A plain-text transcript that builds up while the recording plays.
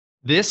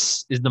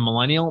This is the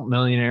Millennial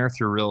Millionaire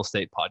Through Real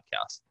Estate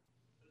podcast.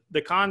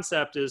 The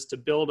concept is to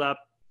build up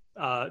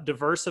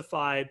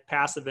diversified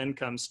passive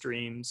income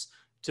streams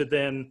to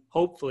then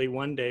hopefully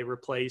one day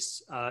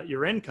replace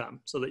your income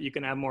so that you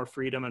can have more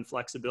freedom and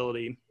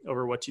flexibility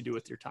over what you do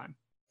with your time.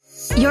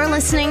 You're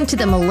listening to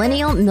the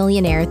Millennial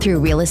Millionaire Through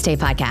Real Estate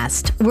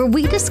podcast, where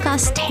we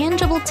discuss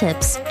tangible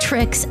tips,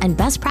 tricks, and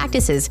best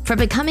practices for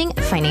becoming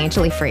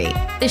financially free.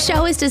 The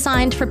show is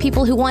designed for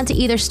people who want to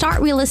either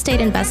start real estate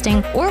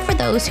investing or for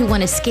those who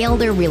want to scale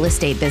their real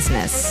estate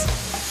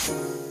business.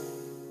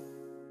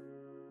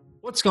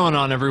 What's going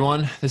on,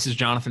 everyone? This is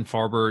Jonathan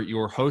Farber,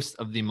 your host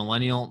of the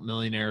Millennial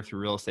Millionaire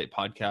Through Real Estate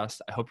podcast.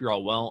 I hope you're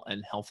all well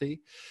and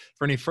healthy.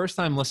 For any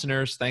first-time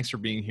listeners, thanks for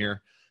being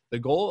here. The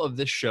goal of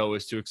this show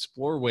is to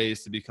explore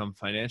ways to become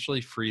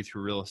financially free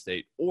through real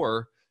estate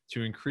or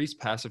to increase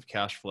passive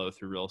cash flow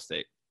through real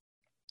estate.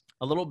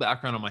 A little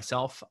background on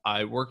myself.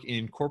 I work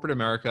in corporate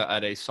America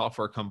at a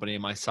software company,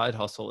 and my side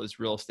hustle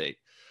is real estate.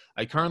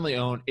 I currently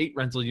own 8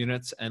 rental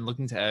units and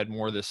looking to add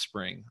more this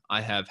spring.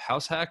 I have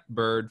house hacked,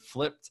 bird,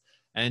 flipped,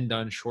 and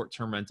done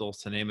short-term rentals,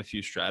 to name a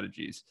few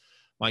strategies.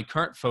 My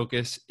current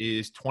focus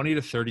is 20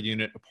 to 30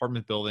 unit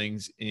apartment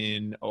buildings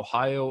in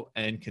Ohio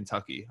and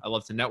Kentucky. I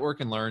love to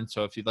network and learn,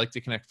 so if you'd like to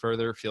connect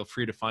further, feel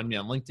free to find me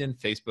on LinkedIn,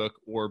 Facebook,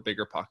 or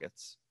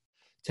BiggerPockets.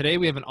 Today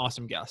we have an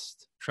awesome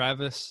guest,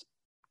 Travis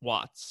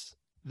Watts.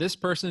 This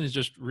person is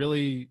just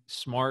really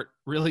smart,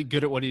 really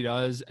good at what he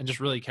does, and just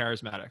really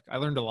charismatic. I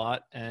learned a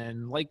lot,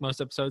 and like most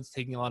episodes,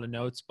 taking a lot of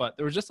notes, but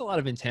there was just a lot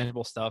of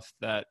intangible stuff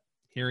that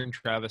hearing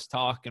Travis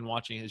talk and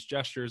watching his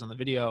gestures on the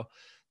video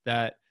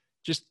that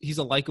just he's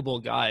a likable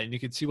guy, and you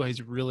can see why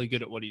he's really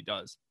good at what he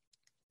does.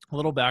 A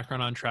little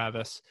background on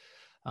Travis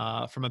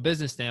from a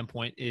business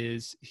standpoint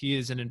is he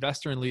is an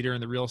investor and leader in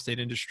the real estate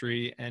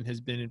industry and has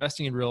been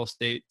investing in real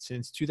estate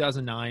since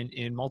 2009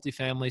 in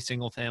multifamily,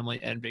 single family,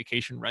 and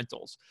vacation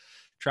rentals.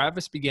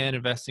 Travis began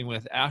investing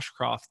with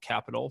Ashcroft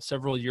Capital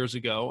several years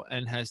ago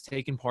and has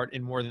taken part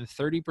in more than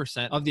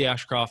 30% of the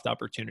Ashcroft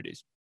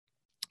opportunities.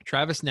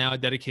 Travis now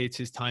dedicates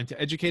his time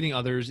to educating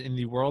others in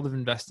the world of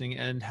investing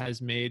and has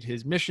made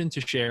his mission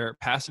to share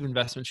passive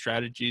investment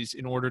strategies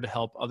in order to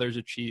help others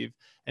achieve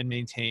and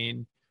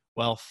maintain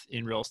wealth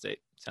in real estate.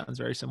 Sounds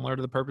very similar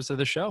to the purpose of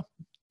the show.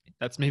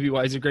 That's maybe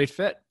why he's a great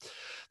fit.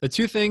 The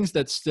two things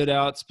that stood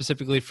out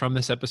specifically from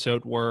this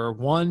episode were,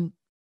 one,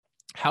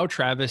 how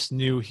Travis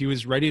knew he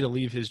was ready to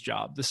leave his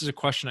job. This is a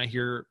question I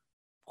hear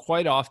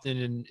quite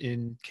often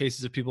in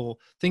cases of people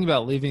thinking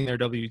about leaving their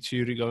W-2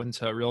 to go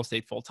into real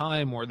estate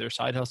full-time or their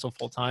side hustle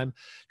full-time.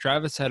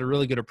 Travis had a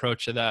really good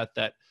approach to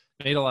that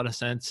made a lot of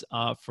sense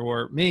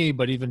for me,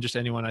 but even just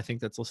anyone I think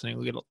that's listening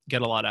will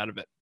get a lot out of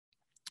it.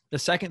 The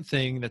second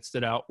thing that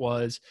stood out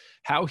was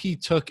how he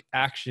took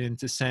action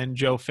to send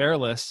Joe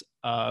Fairless,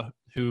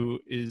 who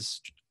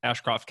is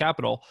Ashcroft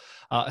Capital,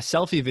 a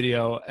selfie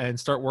video and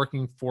start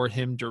working for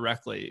him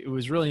directly. It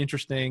was really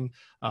interesting.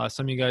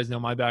 Some of you guys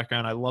know my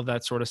background. I love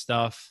that sort of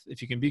stuff.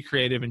 If you can be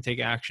creative and take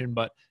action,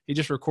 but he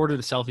just recorded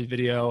a selfie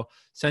video,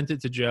 sent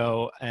it to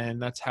Joe,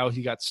 and that's how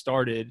he got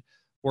started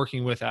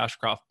working with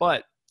Ashcroft.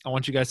 But I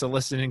want you guys to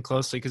listen in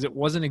closely because it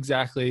wasn't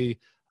exactly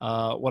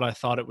what I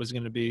thought it was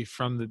going to be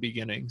from the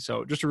beginning.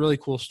 So just a really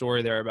cool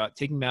story there about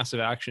taking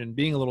massive action,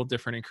 being a little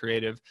different and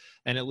creative,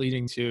 and it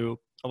leading to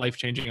a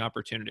life-changing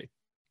opportunity.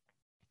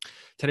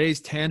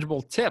 Today's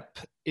tangible tip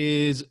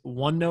is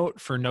OneNote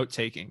for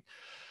note-taking.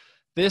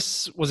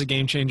 This was a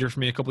game changer for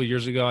me a couple of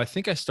years ago. I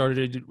think I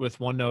started with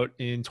OneNote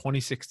in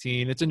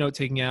 2016. It's a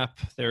note-taking app.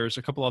 There's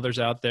a couple others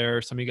out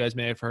there. Some of you guys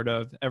may have heard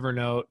of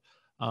Evernote,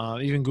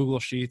 even Google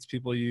Sheets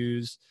people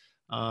use.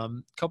 A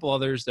couple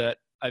others that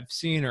I've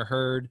seen or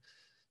heard.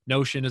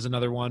 Notion is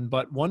another one.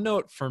 But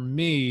OneNote for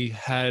me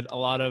had a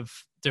lot of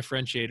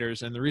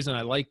differentiators. And the reason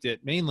I liked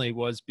it mainly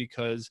was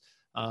because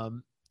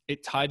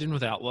it tied in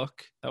with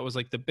Outlook. That was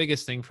like the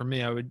biggest thing for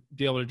me. I would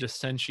be able to just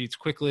send sheets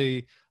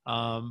quickly.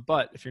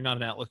 But if you're not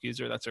an Outlook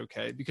user, that's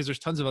okay, because there's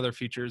tons of other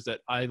features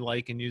that I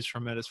like and use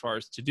from it as far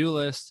as to-do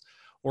lists,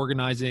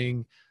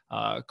 organizing,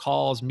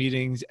 calls,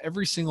 meetings.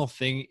 Every single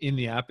thing in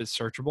the app is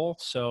searchable.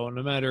 So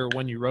no matter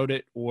when you wrote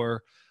it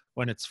or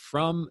when it's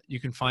from,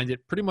 you can find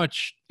it pretty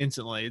much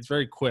instantly. It's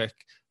very quick,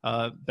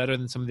 better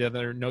than some of the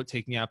other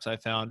note-taking apps I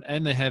found.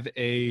 And they have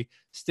a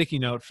sticky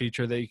note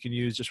feature that you can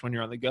use just when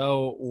you're on the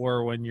go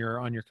or when you're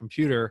on your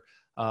computer.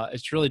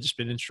 It's really just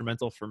been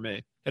instrumental for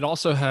me. It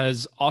also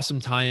has awesome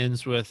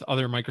tie-ins with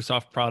other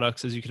Microsoft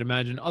products, as you can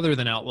imagine, other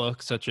than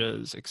Outlook, such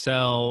as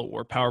Excel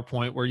or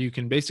PowerPoint, where you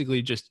can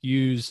basically just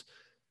use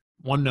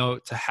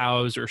OneNote to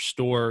house or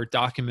store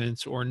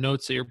documents or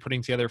notes that you're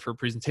putting together for a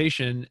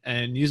presentation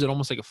and use it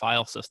almost like a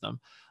file system,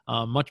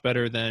 much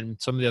better than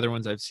some of the other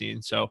ones I've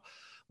seen. So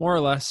more or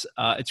less,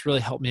 it's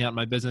really helped me out in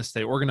my business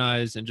stay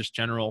organized and just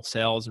general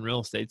sales and real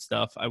estate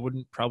stuff. I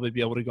wouldn't probably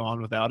be able to go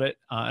on without it.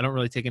 I don't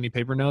really take any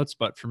paper notes,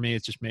 but for me,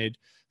 it's just made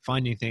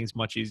finding things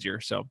much easier.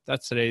 So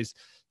that's today's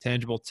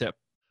tangible tip.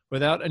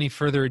 Without any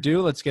further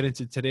ado, let's get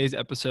into today's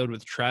episode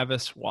with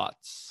Travis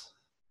Watts.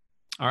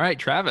 All right,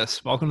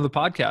 Travis, welcome to the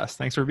podcast.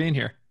 Thanks for being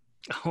here.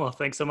 Well,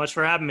 thanks so much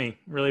for having me.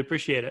 Really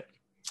appreciate it.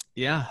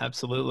 Yeah,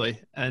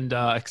 absolutely. And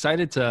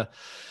excited to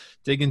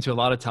dig into a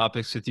lot of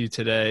topics with you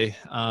today,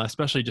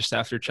 especially just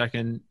after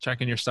checking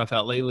your stuff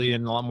out lately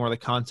and a lot more of the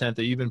content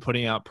that you've been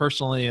putting out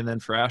personally and then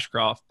for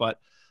Ashcroft. But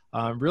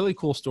really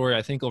cool story.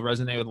 I think will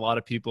resonate with a lot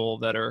of people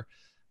that are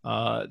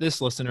this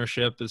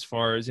listenership as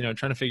far as, trying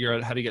to figure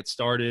out how to get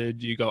started.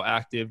 Do you go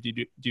active? Do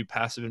you do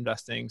passive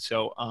investing?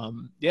 So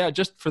yeah,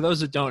 just for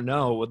those that don't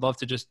know, would love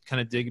to just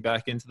kind of dig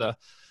back into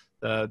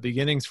the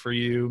beginnings for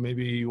you,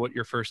 maybe what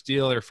your first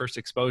deal or first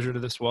exposure to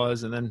this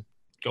was, and then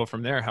go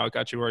from there, how it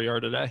got you where you are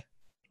today.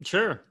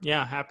 Sure.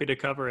 Yeah, happy to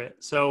cover it.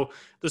 So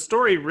the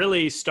story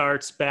really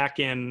starts back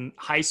in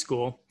high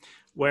school,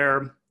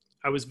 where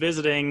I was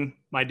visiting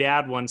my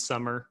dad one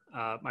summer.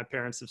 My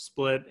parents have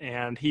split,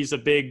 and he's a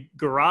big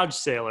garage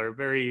sailor,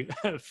 very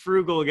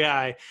frugal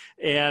guy.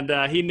 And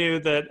he knew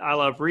that I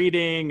love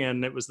reading,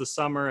 and it was the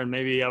summer, and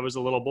maybe I was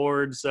a little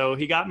bored. So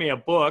he got me a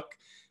book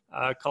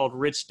called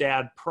Rich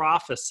Dad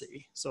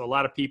Prophecy. So a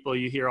lot of people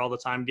you hear all the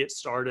time get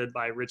started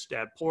by Rich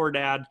Dad, Poor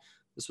Dad.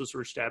 This was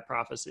Rich Dad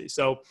Prophecy.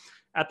 So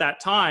at that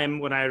time,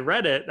 when I had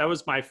read it, that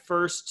was my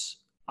first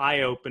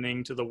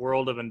eye-opening to the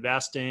world of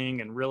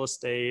investing and real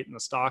estate and the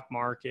stock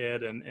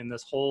market, and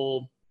this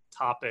whole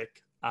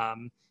topic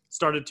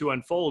started to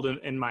unfold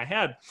in my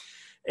head.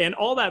 And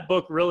all that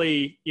book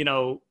really,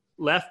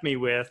 left me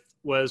with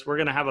was, we're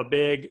going to have a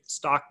big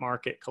stock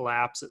market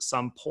collapse at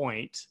some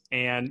point,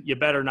 and you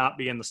better not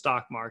be in the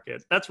stock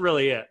market. That's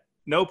really it.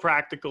 No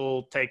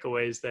practical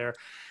takeaways there.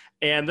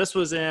 And this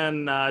was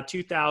in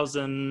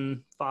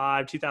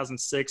 2005,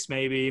 2006,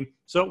 maybe.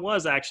 So it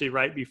was actually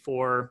right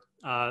before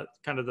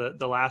kind of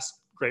the last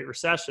Great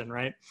Recession,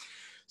 right?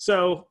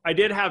 So I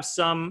did have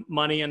some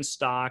money in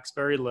stocks,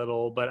 very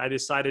little, but I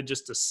decided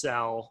just to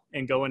sell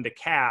and go into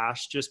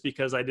cash, just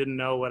because I didn't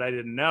know what I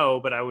didn't know,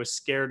 but I was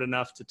scared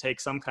enough to take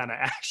some kind of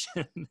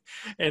action.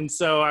 And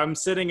so I'm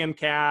sitting in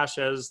cash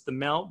as the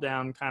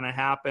meltdown kind of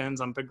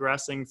happens. I'm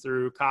progressing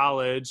through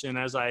college. And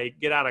as I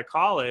get out of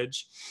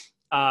college,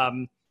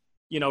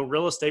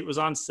 real estate was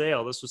on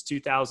sale. This was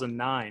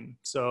 2009.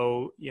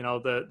 So,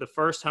 the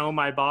first home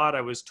I bought, I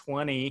was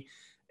 20.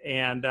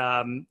 And,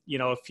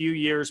 a few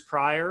years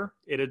prior,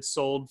 it had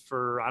sold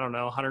for,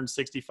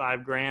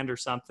 165 grand or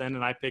something.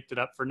 And I picked it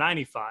up for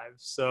 95.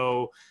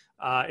 So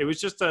it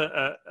was just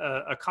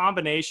a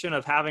combination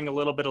of having a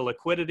little bit of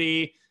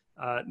liquidity,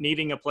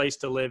 needing a place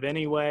to live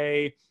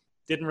anyway.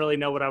 Didn't really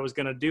know what I was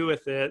going to do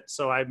with it.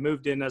 So I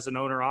moved in as an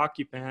owner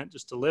occupant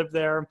just to live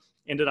there,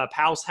 ended up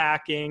house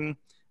hacking,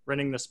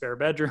 renting the spare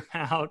bedroom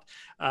out.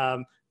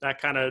 That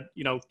kind of,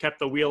 kept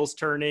the wheels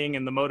turning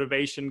and the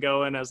motivation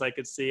going, as I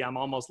could see I'm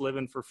almost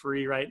living for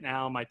free right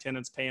now. My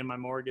tenant's paying my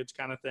mortgage,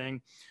 kind of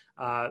thing.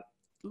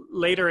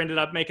 Later ended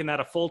up making that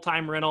a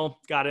full-time rental,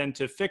 got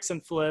into fix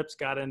and flips,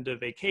 got into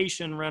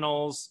vacation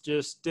rentals,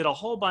 just did a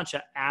whole bunch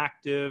of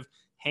active,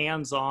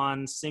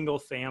 hands-on, single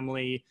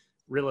family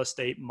real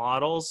estate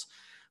models.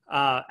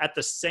 At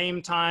the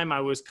same time,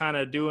 I was kind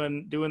of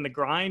doing the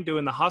grind,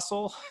 doing the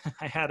hustle.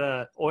 I had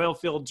a oil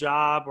field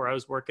job where I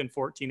was working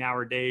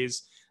 14-hour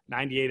days,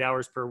 98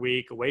 hours per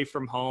week, away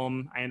from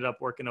home. I ended up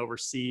working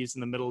overseas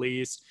in the Middle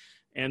East.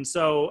 And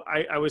so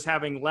I was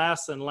having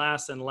less and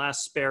less and less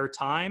spare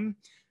time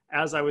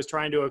as I was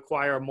trying to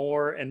acquire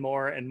more and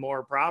more and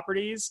more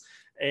properties.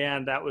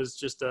 And that was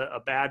just a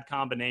bad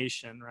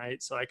combination,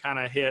 right? So I kind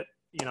of hit,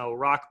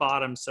 rock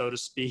bottom, so to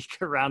speak,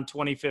 around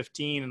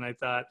 2015. And I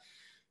thought,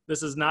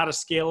 this is not a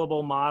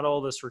scalable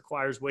model. This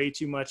requires way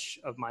too much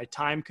of my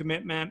time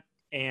commitment.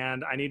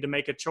 And I need to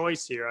make a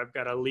choice here. I've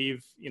got to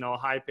leave, a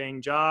high paying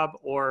job,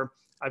 or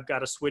I've got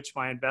to switch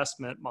my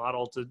investment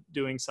model to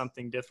doing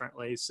something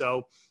differently.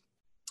 So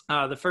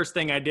the first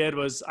thing I did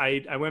was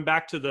I went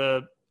back to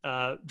the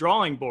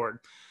drawing board.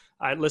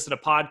 I listened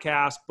to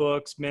podcasts,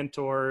 books,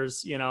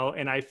 mentors,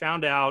 and I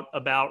found out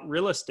about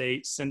real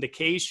estate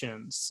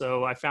syndications.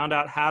 So I found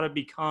out how to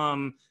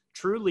become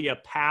truly a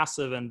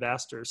passive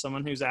investor,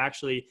 someone who's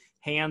actually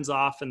hands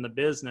off in the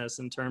business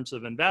in terms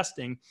of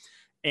investing.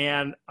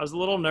 And I was a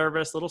little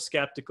nervous, a little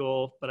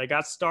skeptical, but I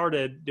got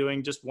started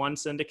doing just one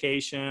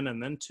syndication,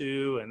 and then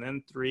two, and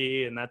then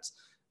three. And that's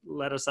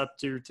led us up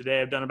to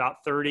today. I've done about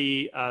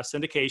 30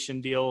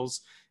 syndication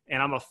deals,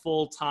 and I'm a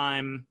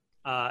full-time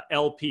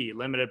LP,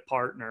 limited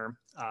partner,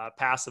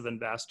 passive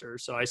investor.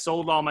 So I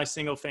sold all my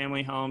single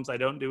family homes. I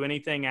don't do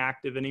anything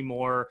active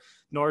anymore,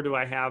 nor do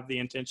I have the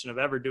intention of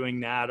ever doing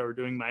that or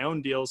doing my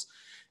own deals.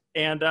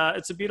 And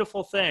it's a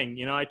beautiful thing.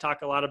 I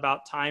talk a lot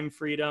about time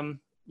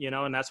freedom,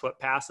 and that's what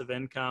passive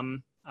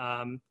income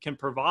can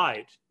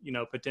provide,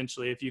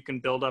 potentially, if you can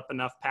build up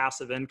enough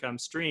passive income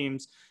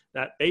streams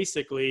that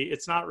basically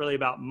it's not really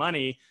about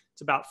money.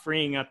 It's about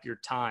freeing up your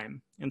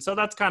time. And so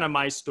that's kind of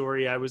my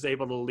story. I was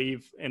able to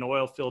leave an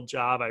oil field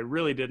job I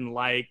really didn't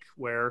like,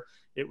 where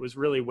it was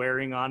really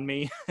wearing on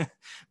me,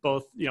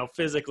 both,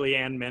 physically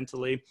and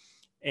mentally.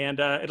 And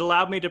it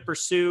allowed me to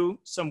pursue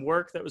some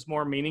work that was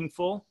more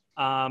meaningful.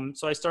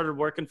 So I started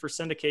working for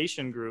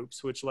syndication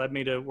groups, which led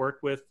me to work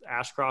with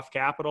Ashcroft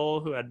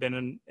Capital, who I'd been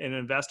an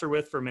investor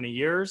with for many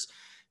years.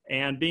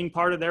 and being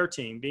part of their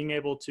team, being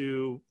able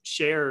to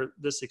share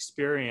this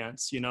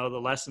experience, the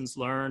lessons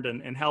learned,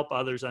 and help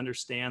others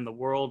understand the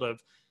world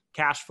of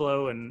cash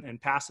flow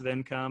and passive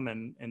income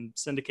and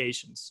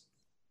syndications.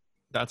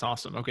 That's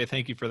awesome. Okay.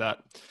 Thank you for that.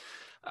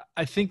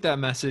 I think that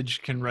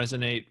message can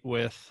resonate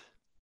with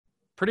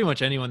pretty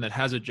much anyone that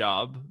has a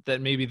job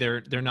that maybe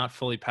they're not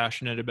fully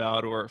passionate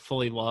about or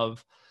fully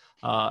love,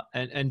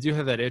 and do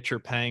have that itch or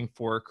pang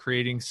for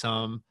creating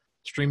some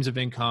streams of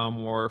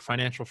income or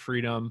financial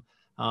freedom.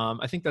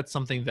 I think that's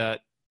something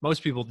that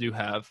most people do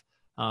have.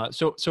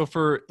 So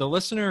for the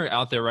listener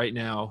out there right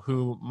now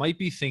who might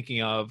be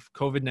thinking of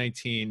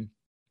COVID-19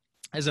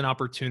 as an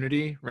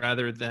opportunity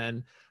rather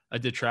than a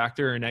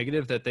detractor or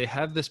negative, that they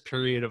have this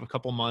period of a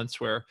couple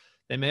months where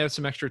they may have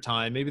some extra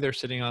time. Maybe they're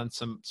sitting on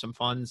some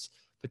funds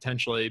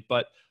potentially,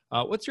 but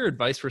what's your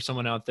advice for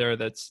someone out there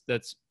that's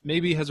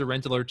maybe has a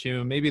rental or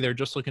two, maybe they're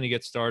just looking to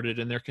get started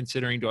and they're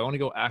considering, do I want to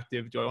go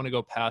active? Do I want to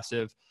go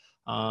passive?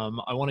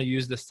 I want to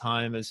use this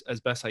time as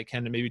best I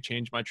can to maybe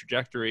change my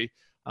trajectory.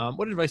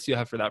 What advice do you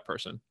have for that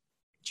person?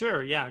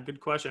 Sure. Yeah. Good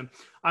question.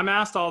 I'm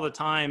asked all the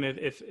time,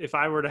 if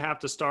I were to have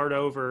to start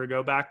over,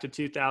 go back to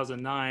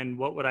 2009,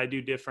 what would I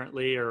do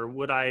differently? Or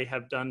would I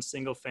have done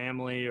single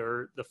family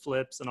or the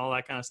flips and all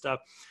that kind of stuff?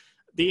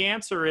 The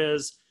answer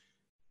is,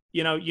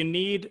 you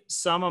need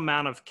some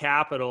amount of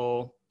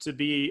capital to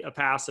be a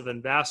passive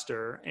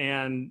investor.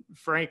 And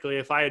frankly,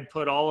 if I had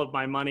put all of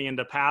my money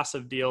into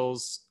passive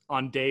deals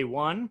on day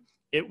one,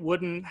 it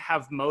wouldn't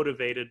have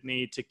motivated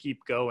me to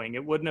keep going.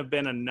 It wouldn't have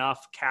been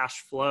enough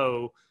cash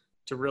flow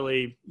to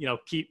really,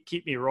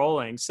 keep me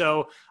rolling.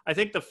 So I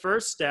think the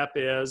first step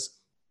is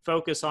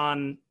focus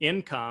on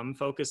income,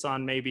 focus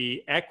on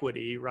maybe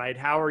equity, right?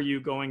 How are you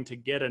going to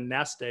get a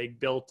nest egg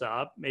built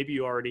up? Maybe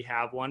you already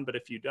have one, but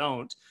if you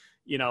don't,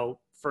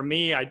 for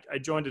me, I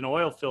joined an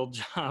oil field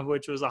job,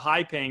 which was a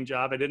high paying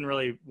job. I didn't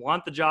really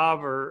want the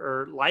job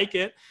or like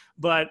it,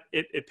 but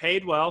it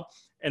paid well.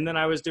 And then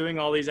I was doing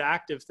all these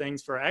active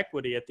things for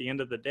equity at the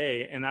end of the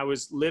day. And I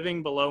was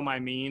living below my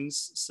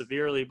means,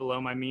 severely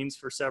below my means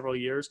for several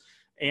years.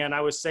 And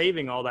I was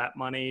saving all that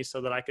money so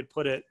that I could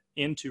put it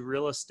into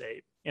real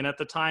estate. And at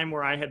the time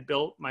where I had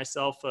built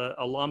myself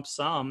a lump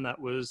sum that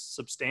was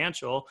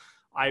substantial,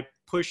 I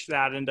pushed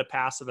that into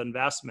passive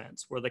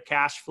investments where the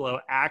cash flow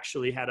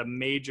actually had a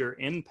major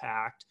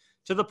impact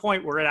to the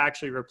point where it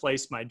actually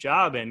replaced my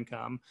job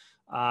income.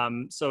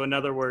 So in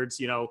other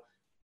words,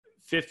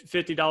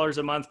 $50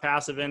 a month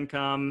passive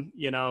income,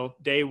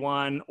 day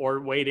one,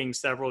 or waiting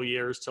several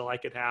years till I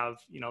could have,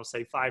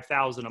 say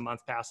 $5,000 a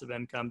month passive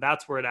income.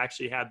 That's where it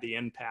actually had the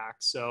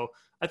impact. So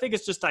I think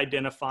it's just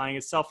identifying,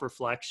 it's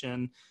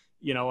self-reflection,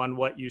 on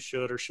what you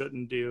should or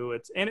shouldn't do.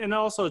 And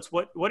also it's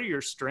what are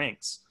your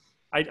strengths?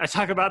 I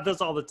talk about this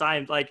all the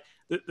time. Like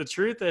the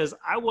truth is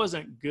I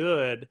wasn't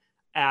good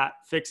at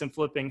fix and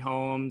flipping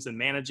homes and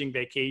managing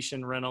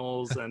vacation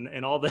rentals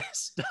and all this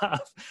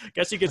stuff. I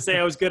guess you could say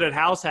I was good at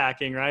house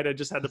hacking, right? I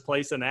just had to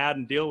place an ad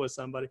and deal with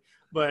somebody.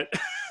 But,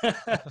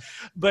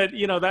 but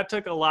that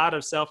took a lot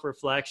of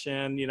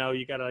self-reflection. You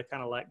got to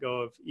kind of let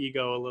go of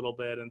ego a little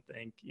bit and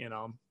think,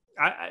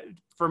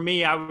 for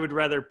me, I would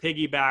rather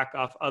piggyback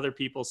off other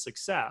people's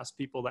success,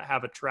 people that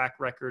have a track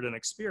record and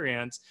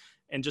experience,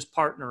 and just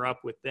partner up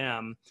with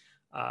them,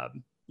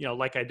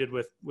 like I did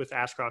with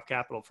Ashcroft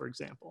Capital, for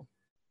example.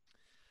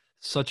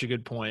 Such a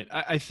good point.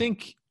 I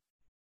think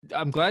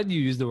I'm glad you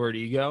used the word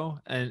ego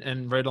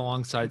and right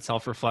alongside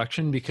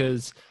self-reflection,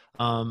 because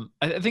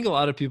I think a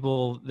lot of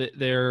people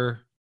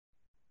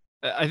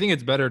I think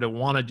it's better to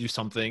want to do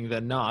something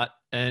than not,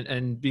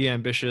 and be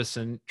ambitious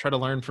and try to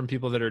learn from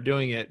people that are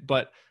doing it.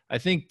 But I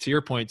think to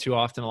your point, too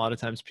often, a lot of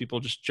times people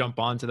just jump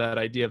onto that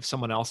idea of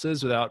someone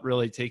else's without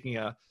really taking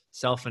a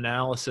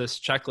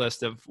self-analysis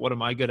checklist of what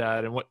am I good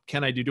at and what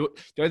can I do? Do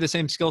I have the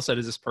same skill set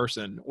as this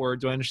person, or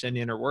do I understand the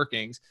inner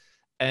workings?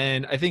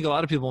 And I think a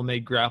lot of people may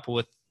grapple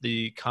with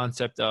the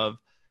concept of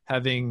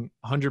having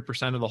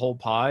 100% of the whole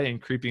pie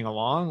and creeping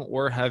along,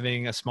 or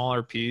having a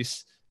smaller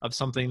piece of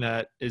something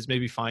that is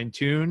maybe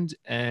fine-tuned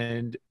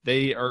and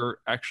they are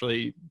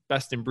actually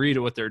best in breed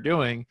at what they're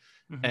doing,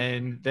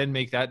 and then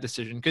make that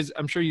decision. Because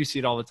I'm sure you see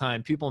it all the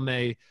time. People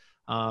may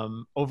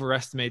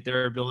overestimate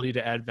their ability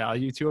to add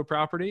value to a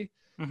property.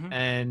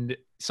 And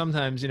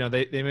sometimes,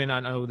 they may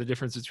not know the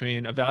difference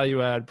between a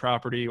value add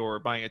property or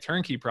buying a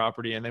turnkey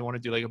property, and they want to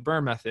do like a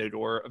BRRRR method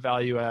or a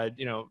value add,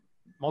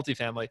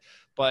 multifamily,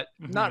 but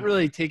not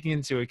really taking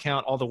into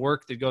account all the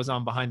work that goes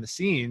on behind the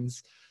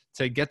scenes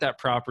to get that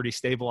property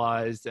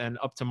stabilized and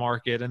up to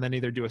market, and then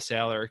either do a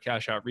sale or a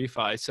cash out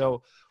refi.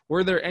 So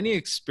were there any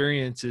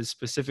experiences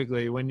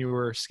specifically when you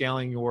were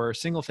scaling your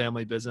single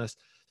family business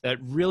that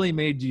really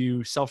made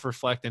you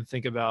self-reflect and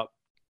think about,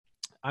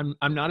 I'm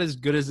not as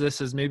good as this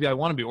as maybe I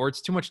want to be, or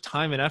it's too much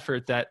time and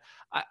effort that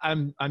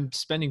I'm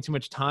spending too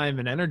much time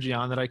and energy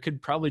on that I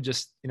could probably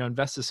just,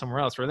 invest this somewhere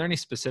else? Were there any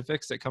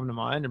specifics that come to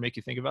mind or make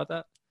you think about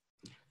that?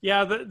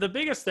 Yeah, the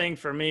biggest thing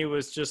for me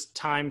was just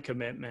time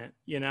commitment.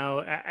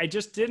 I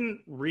just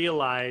didn't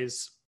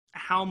realize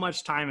how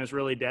much time is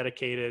really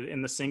dedicated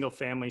in the single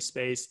family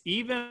space,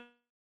 even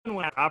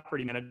when I'm a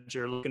property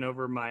manager looking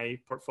over my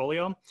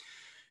portfolio,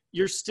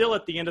 you're still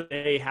at the end of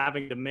the day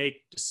having to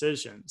make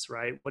decisions,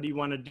 right? What do you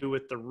want to do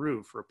with the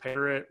roof?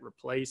 Repair it,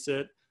 replace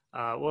it?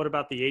 What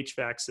about the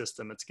HVAC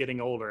system? It's getting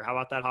older. How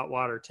about that hot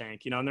water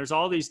tank? And there's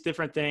all these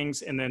different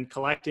things, and then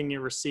collecting your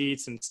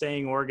receipts and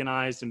staying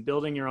organized and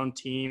building your own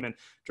team and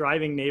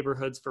driving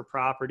neighborhoods for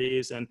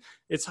properties. And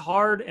it's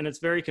hard and it's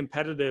very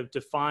competitive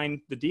to find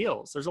the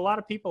deals. There's a lot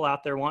of people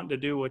out there wanting to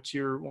do what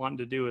you're wanting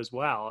to do as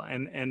well.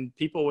 And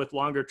people with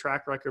longer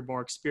track record,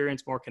 more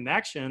experience, more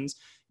connections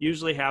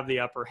usually have the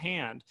upper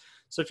hand.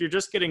 So if you're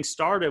just getting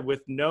started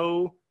with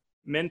no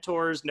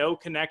mentors, no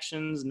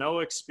connections, no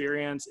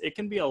experience, it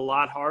can be a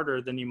lot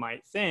harder than you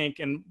might think.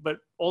 But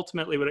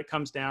ultimately what it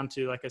comes down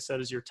to, like I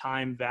said, is your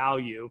time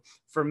value.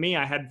 For me,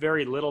 I had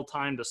very little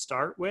time to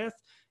start with.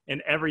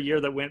 And every year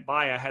that went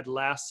by, I had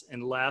less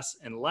and less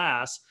and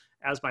less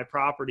as my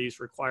properties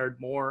required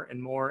more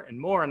and more and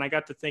more. And I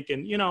got to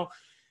thinking,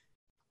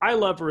 I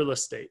love real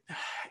estate.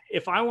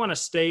 If I want to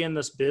stay in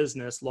this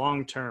business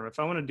long-term, if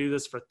I want to do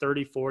this for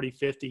 30, 40,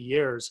 50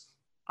 years,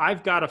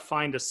 I've got to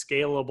find a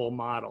scalable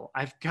model.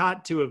 I've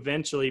got to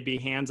eventually be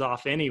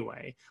hands-off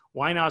anyway.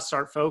 Why not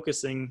start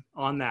focusing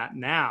on that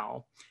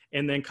now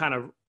and then kind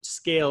of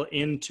scale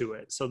into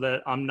it so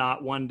that I'm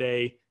not one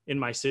day in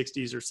my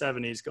 60s or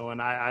 70s going,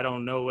 I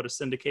don't know what a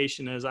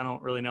syndication is. I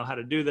don't really know how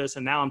to do this.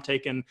 And now I'm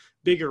taking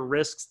bigger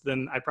risks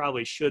than I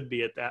probably should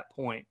be at that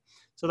point.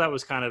 So that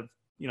was kind of,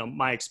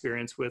 my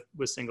experience with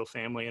single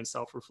family and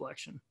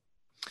self-reflection.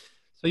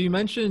 So you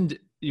mentioned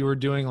you were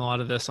doing a lot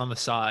of this on the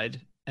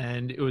side,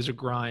 and it was a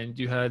grind.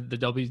 You had the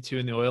W-2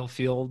 in the oil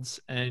fields,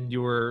 and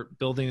you were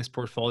building this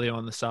portfolio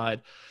on the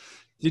side.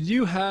 Did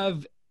you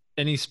have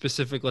any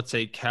specific, let's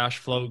say, cash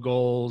flow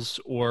goals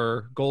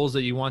or goals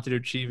that you wanted to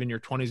achieve in your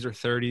 20s or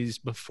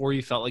 30s before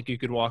you felt like you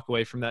could walk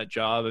away from that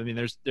job? I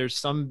mean, there's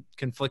some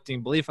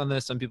conflicting belief on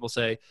this. Some people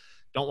say,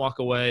 don't walk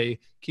away,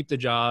 keep the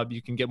job.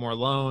 You can get more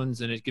loans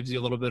and it gives you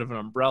a little bit of an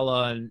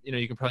umbrella, and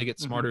you can probably get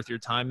smarter with your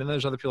time. And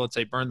there's other people that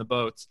say burn the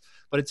boats.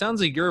 But it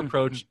sounds like your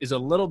approach is a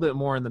little bit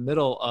more in the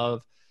middle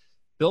of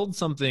build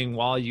something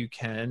while you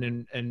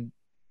can, and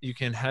you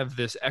can have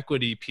this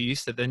equity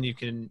piece that then you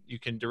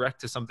can direct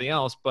to something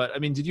else. But I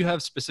mean, did you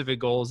have specific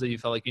goals that you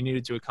felt like you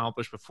needed to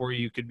accomplish before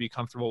you could be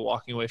comfortable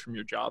walking away from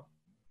your job?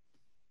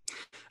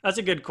 That's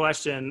a good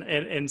question.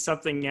 And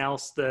something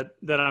else that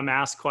I'm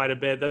asked quite a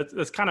bit.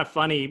 That's kind of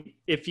funny.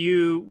 If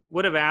you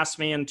would have asked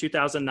me in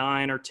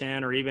 2009 or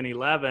 10 or even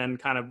 11,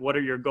 kind of what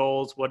are your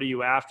goals? What are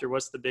you after?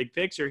 What's the big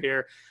picture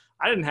here?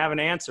 I didn't have an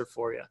answer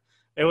for you.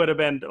 It would have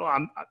been,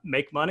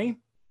 make money.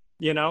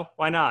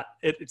 Why not?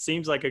 It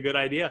seems like a good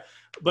idea.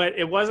 But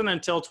it wasn't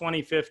until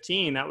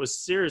 2015 that was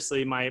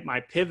seriously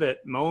my pivot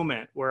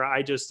moment, where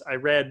I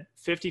read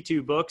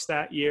 52 books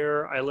that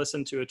year. I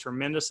listened to a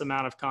tremendous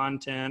amount of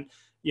content,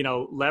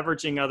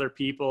 leveraging other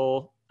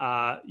people,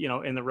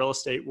 in the real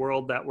estate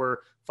world that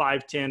were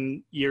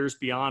 5-10 years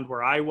beyond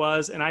where I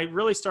was. And I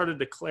really started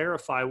to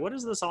clarify, what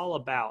is this all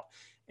about?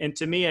 And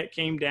to me, it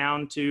came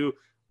down to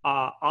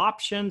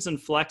options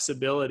and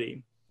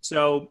flexibility.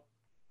 So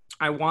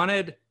I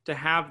wanted to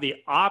have the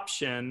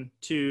option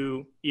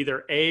to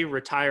either A,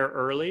 retire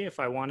early if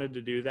I wanted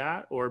to do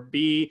that, or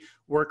B,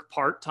 work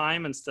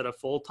part-time instead of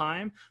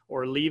full-time,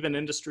 or leave an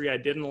industry I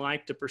didn't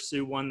like to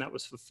pursue one that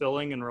was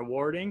fulfilling and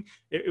rewarding.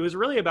 It was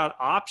really about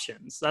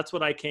options. That's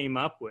what I came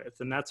up with.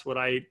 And that's what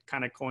I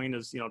kind of coined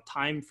as,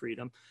 time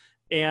freedom.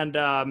 And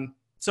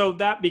so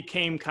that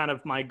became kind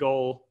of my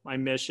goal, my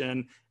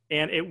mission.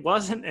 And it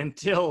wasn't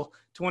until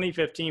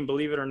 2015,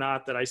 believe it or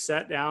not, that I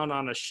sat down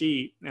on a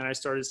sheet and I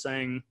started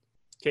saying,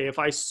 okay, if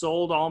I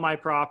sold all my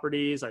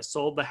properties, I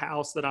sold the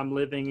house that I'm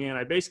living in,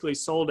 I basically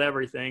sold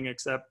everything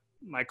except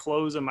my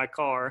clothes and my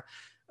car,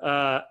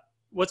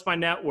 what's my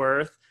net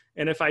worth?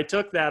 And if I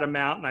took that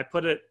amount and I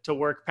put it to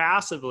work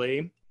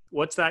passively,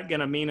 what's that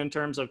going to mean in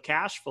terms of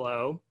cash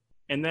flow?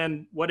 And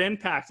then what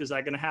impact is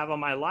that going to have on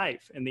my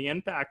life? And the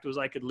impact was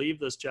I could leave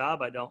this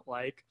job I don't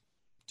like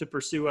to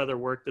pursue other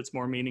work that's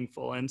more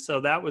meaningful. And so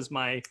that was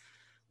my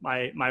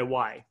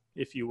why,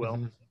 if you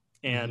will.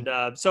 And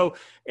so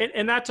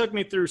that took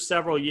me through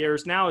several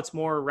years. Now it's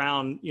more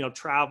around,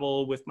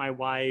 travel with my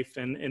wife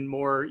and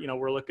more,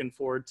 we're looking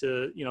forward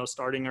to,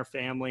 starting our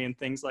family and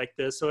things like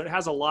this. So it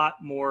has a lot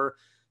more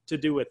to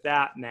do with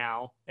that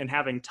now, and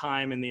having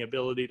time and the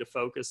ability to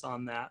focus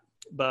on that.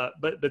 But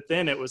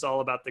then it was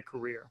all about the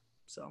career.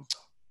 So.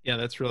 Yeah,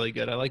 that's really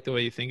good. I like the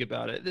way you think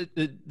about it.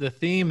 The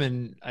theme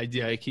and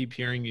idea I keep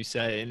hearing you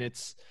say, and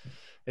it's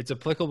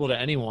applicable to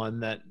anyone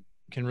that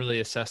can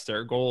really assess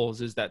their goals,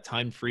 is that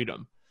time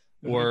freedom.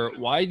 Or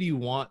why do you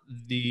want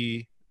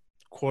the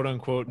quote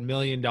unquote $1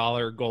 million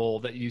goal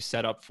that you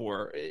set up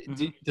for?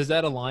 Does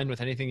that align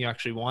with anything you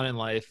actually want in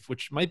life,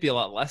 which might be a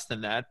lot less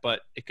than that,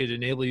 but it could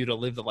enable you to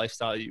live the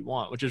lifestyle you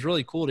want, which is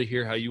really cool to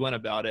hear how you went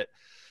about it.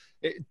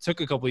 It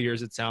took a couple of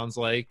years, it sounds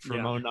like, from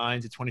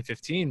 2009 to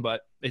 2015,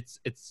 but it's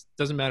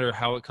doesn't matter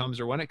how it comes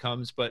or when it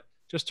comes, but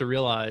just to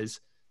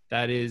realize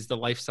that is the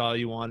lifestyle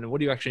you want and what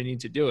do you actually need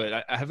to do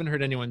it. I haven't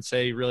heard anyone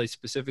say really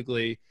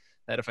specifically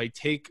that if I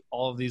take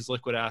all of these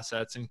liquid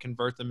assets and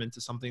convert them into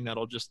something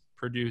that'll just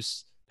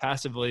produce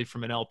passively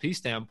from an LP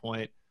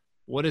standpoint,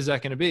 what is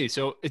that going to be?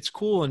 So it's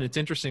cool and it's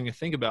interesting to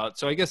think about.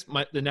 So I guess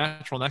the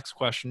natural next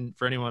question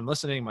for anyone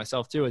listening,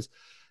 myself too, is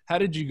how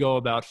did you go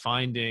about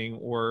finding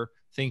or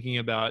thinking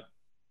about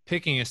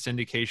picking a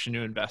syndication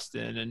to invest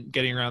in and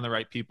getting around the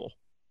right people?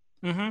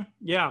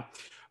 Yeah,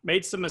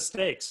 made some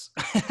mistakes.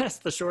 That's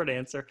the short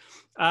answer.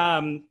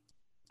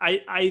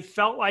 I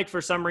felt like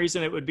for some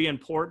reason it would be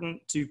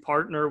important to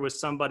partner with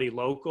somebody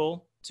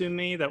local to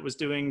me that was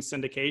doing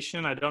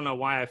syndication. I don't know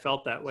why I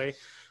felt that way.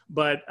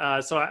 But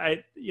so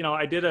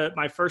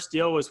my first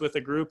deal was with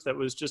a group that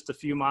was just a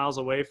few miles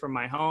away from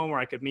my home where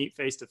I could meet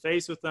face to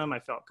face with them. I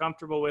felt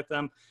comfortable with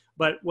them.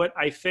 But what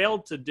I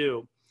failed to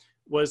do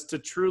was to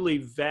truly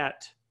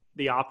vet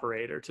the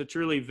operator, to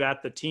truly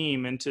vet the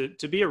team, and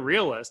to be a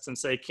realist and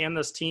say, can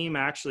this team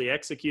actually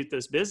execute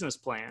this business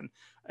plan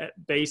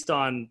based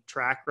on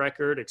track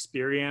record,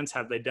 experience?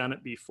 Have they done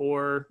it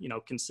before?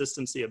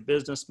 Consistency of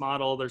business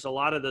model. There's a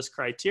lot of this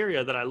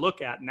criteria that I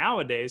look at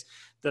nowadays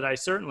that I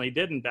certainly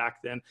didn't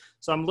back then.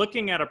 So I'm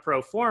looking at a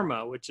pro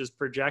forma, which is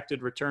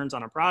projected returns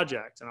on a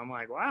project. And I'm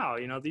like, wow,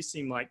 these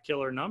seem like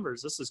killer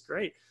numbers. This is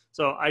great.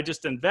 So I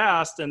just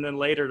invest, and then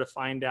later to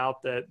find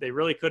out that they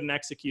really couldn't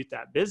execute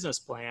that business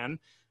plan.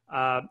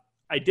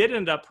 I did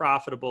end up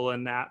profitable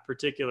in that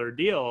particular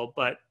deal,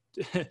 but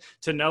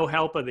to no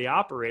help of the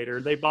operator.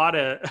 They bought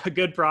a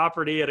good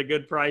property at a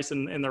good price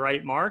in the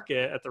right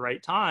market at the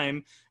right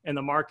time, and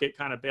the market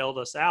kind of bailed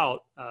us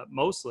out,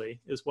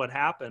 mostly is what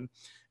happened.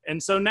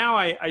 And so now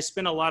I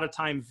spend a lot of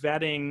time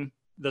vetting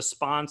the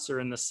sponsor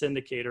and the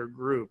syndicator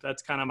group.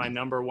 That's kind of my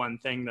number one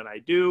thing that I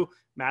do,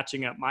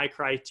 matching up my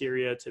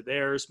criteria to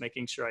theirs,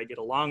 making sure I get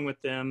along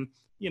with them,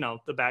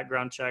 the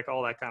background check,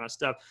 all that kind of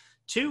stuff.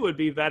 2 would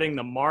be vetting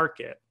the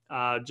market.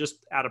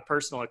 Just out of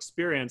personal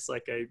experience,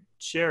 like I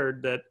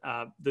shared, that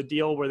the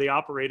deal where the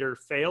operator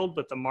failed,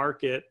 but the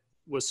market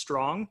was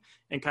strong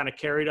and kind of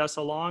carried us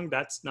along.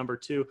 That's number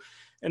 2.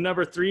 And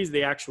number 3 is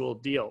the actual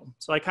deal.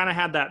 So I kind of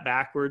had that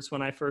backwards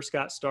when I first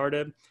got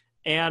started.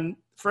 And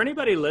for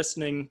anybody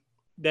listening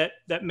that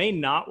may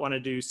not want to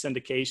do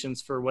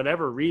syndications for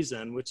whatever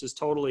reason, which is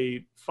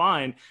totally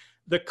fine,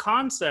 the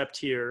concept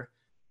here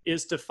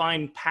is to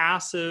find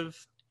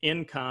passive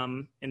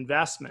income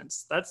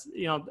investments. That's,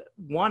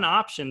 one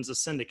option is a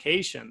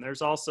syndication.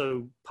 There's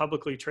also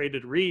publicly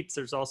traded REITs.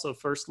 There's also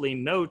first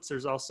lien notes.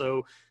 There's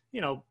also,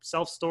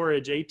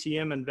 self-storage,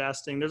 ATM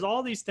investing. There's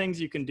all these things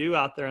you can do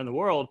out there in the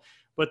world.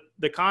 But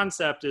the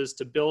concept is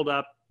to build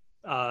up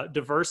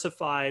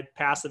diversified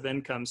passive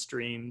income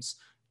streams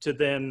to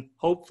then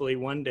hopefully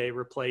one day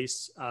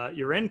replace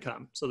your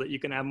income so that you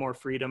can have more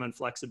freedom and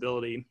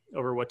flexibility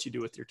over what you do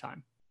with your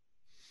time.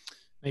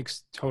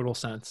 Makes total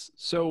sense.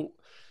 So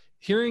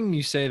hearing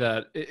you say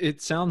that,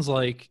 it sounds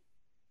like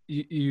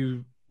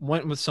you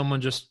went with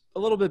someone just a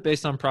little bit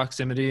based on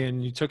proximity,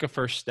 and you took a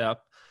first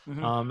step,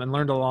 and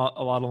learned a lot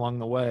along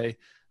the way.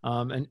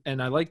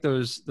 And I like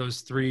those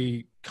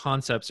 3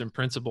 concepts and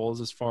principles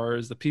as far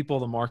as the people,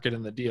 the market,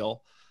 and the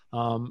deal.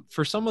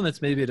 For someone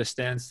that's maybe at a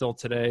standstill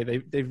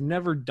today, they've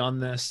never done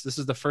this. This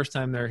is the first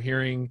time they're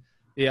hearing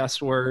the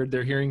S word.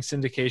 They're hearing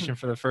syndication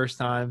for the first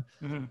time.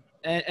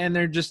 And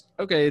they're just,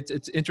 okay,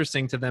 it's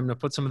interesting to them to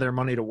put some of their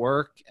money to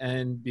work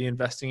and be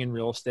investing in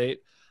real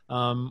estate.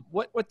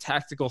 What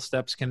tactical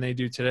steps can they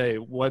do today?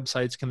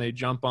 Websites can they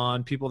jump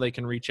on? People they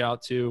can reach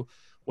out to?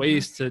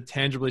 Ways to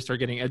tangibly start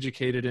getting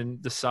educated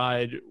and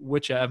decide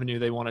which avenue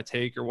they want to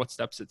take or what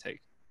steps to take?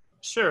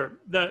 Sure.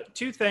 The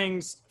 2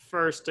 things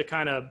first to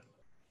kind of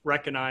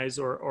recognize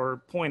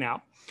or point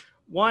out.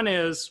 One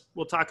is,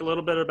 we'll talk a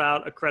little bit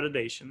about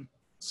accreditation.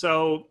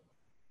 So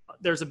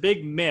there's a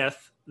big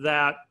myth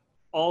that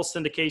all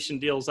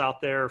syndication deals out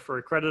there for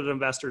accredited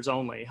investors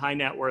only, high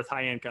net worth,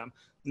 high income.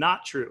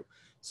 Not true.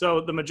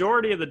 So the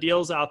majority of the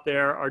deals out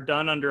there are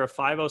done under a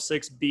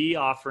 506B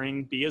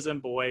offering, B as in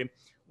boy,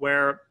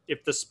 where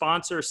if the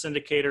sponsor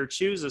syndicator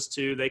chooses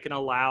to, they can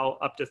allow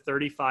up to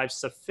 35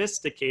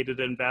 sophisticated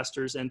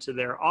investors into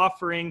their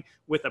offering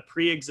with a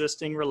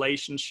pre-existing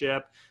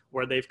relationship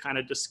where they've kind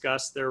of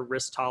discussed their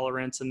risk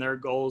tolerance and their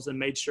goals and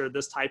made sure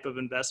this type of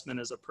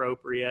investment is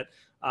appropriate.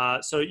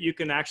 So you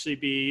can actually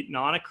be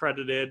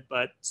non-accredited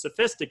but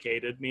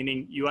sophisticated,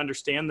 meaning you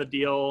understand the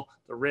deal,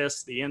 the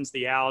risks, the ins,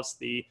 the outs,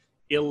 the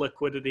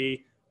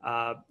illiquidity,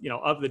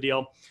 of the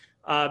deal.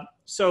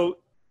 So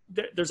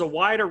there's a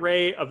wide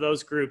array of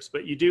those groups,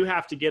 but you do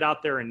have to get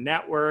out there and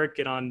network,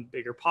 get on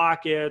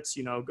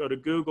BiggerPockets, go to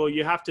Google.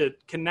 You have to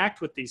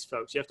connect with these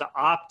folks. You have to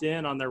opt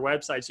in on their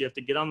websites. You have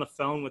to get on the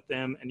phone with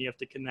them, and you have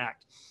to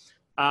connect.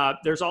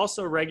 There's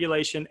also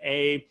Regulation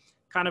A,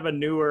 kind of a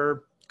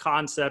newer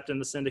concept in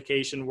the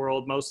syndication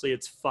world. Mostly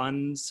it's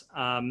funds,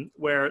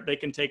 where they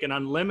can take an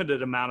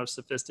unlimited amount of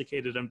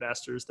sophisticated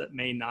investors that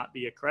may not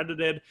be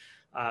accredited.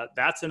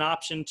 That's an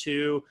option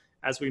too.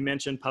 As we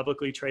mentioned,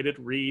 publicly traded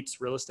REITs,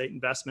 real estate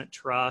investment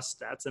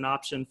trust, that's an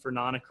option for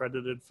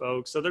non-accredited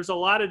folks. So there's a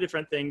lot of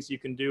different things you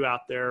can do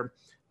out there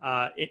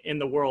in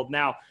the world.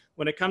 Now,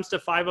 when it comes to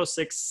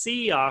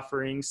 506C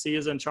offerings, C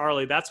as in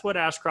Charlie, that's what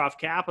Ashcroft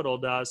Capital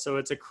does. So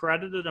it's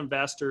accredited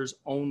investors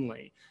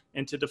only.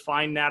 And to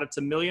define that, it's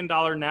 $1 million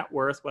net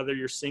worth, whether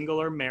you're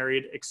single or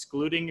married,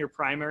 excluding your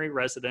primary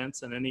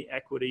residence and any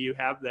equity you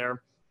have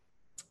there.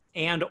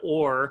 And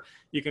or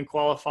you can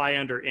qualify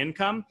under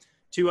income,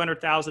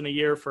 $200,000 a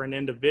year for an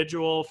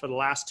individual for the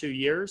last 2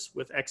 years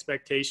with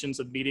expectations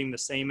of meeting the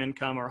same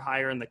income or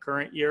higher in the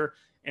current year.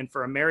 And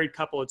for a married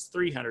couple, it's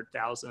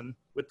 $300,000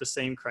 with the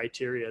same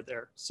criteria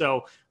there.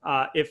 So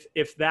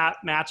if that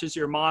matches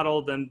your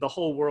model, then the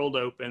whole world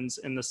opens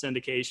in the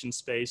syndication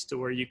space to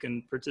where you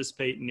can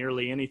participate in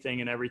nearly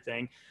anything and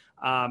everything.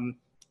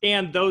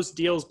 And those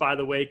deals, by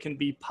the way, can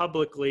be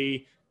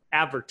publicly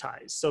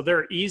advertised. So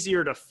they're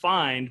easier to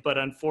find, but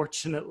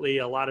unfortunately,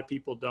 a lot of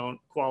people don't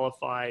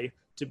qualify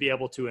to be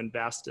able to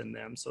invest in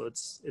them. So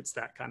it's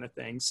that kind of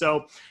thing.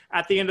 So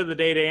at the end of the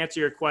day, to answer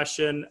your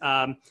question,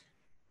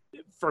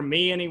 for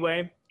me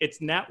anyway, it's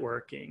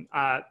networking.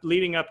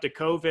 Leading up to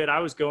COVID, I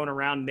was going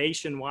around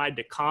nationwide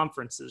to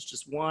conferences,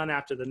 just one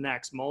after the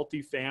next,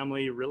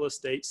 multifamily, real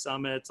estate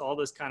summits, all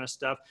this kind of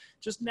stuff,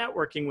 just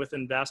networking with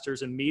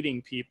investors and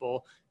meeting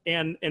people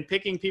and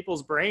picking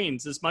people's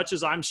brains. As much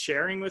as I'm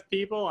sharing with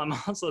people, I'm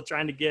also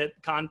trying to get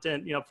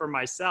content, for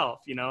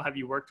myself. Have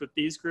you worked with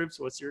these groups?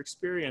 What's your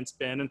experience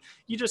been? And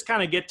you just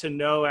kind of get to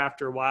know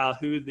after a while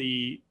who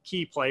the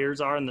key players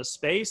are in the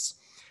space.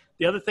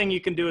 The other thing you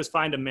can do is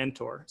find a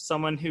mentor,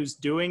 someone who's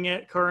doing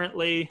it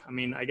currently. I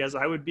mean, I guess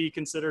I would be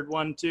considered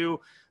one too,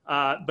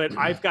 but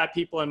I've got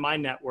people in my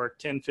network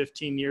 10,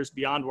 15 years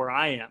beyond where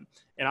I am.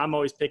 And I'm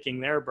always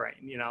picking their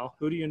brain,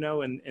 who do you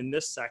know in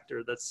this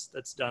sector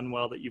that's done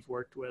well that you've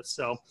worked with?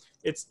 So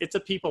it's a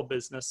people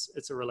business.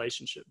 It's a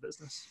relationship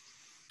business.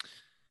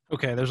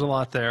 Okay, there's a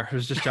lot there. I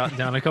was just jotting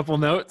down a couple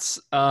notes,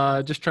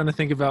 just trying to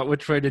think about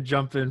which way to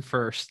jump in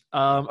first.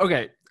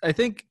 Okay, I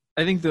think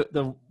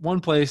the one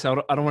place I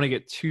don't want to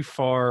get too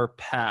far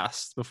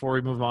past before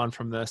we move on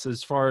from this,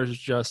 as far as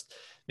just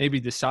maybe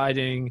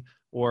deciding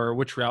or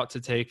which route to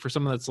take for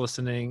someone that's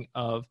listening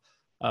of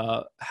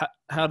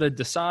how to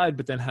decide,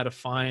 but then how to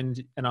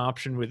find an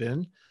option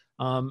within.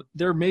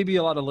 There may be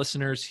a lot of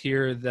listeners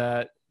here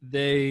that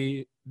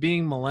they,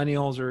 being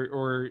millennials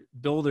or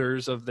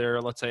builders of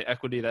their, let's say,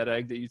 equity, that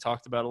egg that you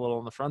talked about a little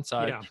on the front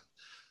side, yeah,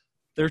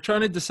 they're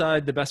trying to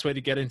decide the best way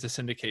to get into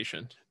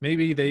syndication.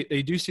 Maybe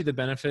they do see the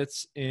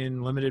benefits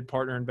in limited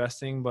partner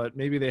investing, but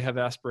maybe they have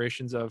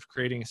aspirations of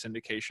creating a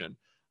syndication.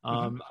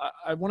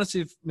 I want to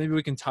see if maybe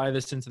we can tie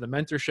this into the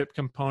mentorship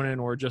component,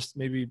 or just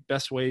maybe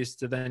best ways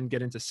to then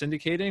get into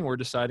syndicating or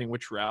deciding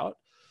which route.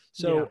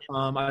 So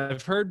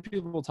I've heard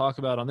people talk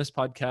about on this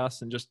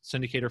podcast and just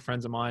syndicator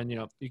friends of mine,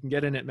 you can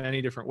get in it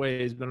many different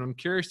ways, but I'm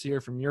curious to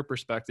hear from your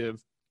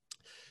perspective.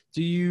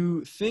 Do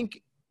you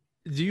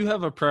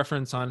have a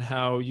preference on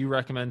how you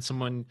recommend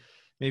someone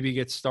maybe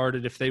get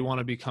started if they want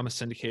to become a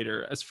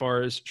syndicator, as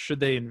far as should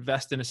they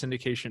invest in a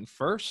syndication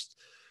first?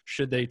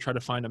 Should they try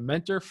to find a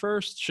mentor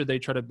first? Should they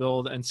try to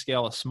build and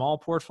scale a small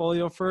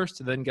portfolio first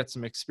to then get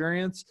some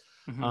experience?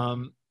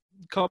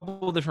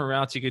 Couple of different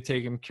routes you could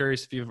take. I'm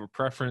curious if you have a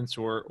preference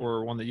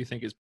or one that you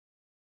think is.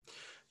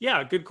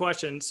 Yeah, good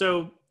question.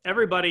 So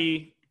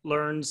everybody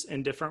learns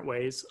in different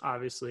ways,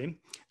 obviously.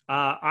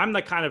 I'm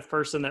the kind of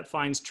person that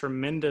finds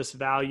tremendous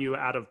value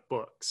out of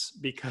books,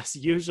 because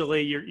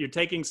usually you're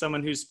taking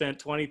someone who's spent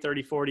 20,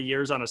 30, 40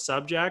 years on a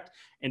subject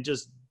and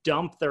just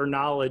dump their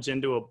knowledge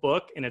into a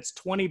book, and it's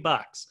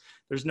 $20.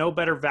 There's no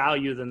better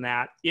value than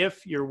that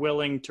if you're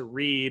willing to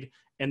read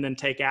and then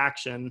take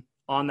action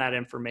on that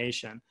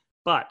information.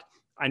 But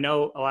I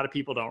know a lot of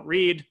people don't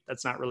read.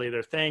 That's not really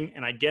their thing,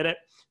 and I get it.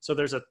 So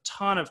there's a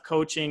ton of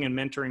coaching and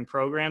mentoring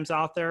programs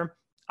out there.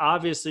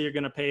 Obviously, you're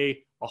going to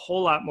pay a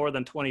whole lot more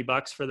than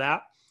 $20 for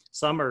that.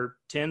 Some are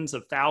tens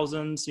of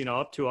thousands,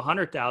 up to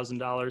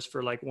 $100,000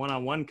 for like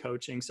one-on-one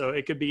coaching. So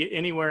it could be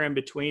anywhere in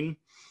between.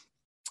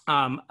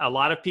 A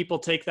lot of people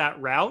take that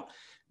route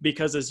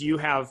because as you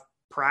have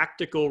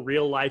practical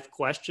real life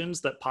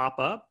questions that pop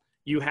up,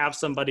 you have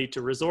somebody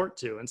to resort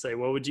to and say,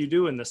 what would you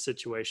do in this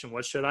situation?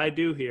 What should I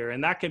do here?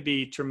 And that can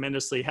be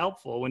tremendously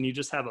helpful. When you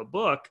just have a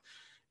book,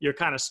 you're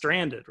kind of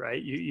stranded,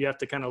 right? You have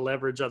to kind of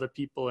leverage other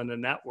people in the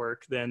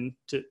network then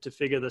to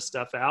figure this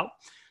stuff out.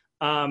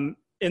 And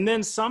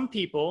then some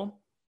people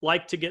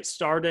like to get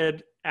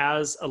started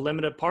as a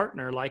limited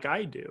partner like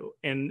I do.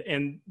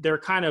 And they're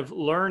kind of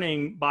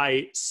learning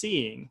by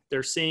seeing.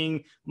 They're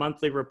seeing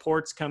monthly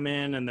reports come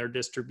in and their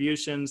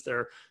distributions.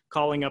 They're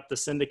calling up the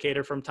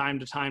syndicator from time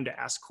to time to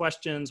ask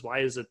questions. Why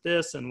is it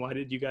this? And why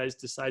did you guys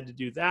decide to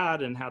do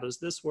that? And how does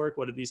this work?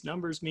 What do these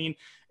numbers mean?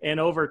 And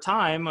over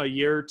time, a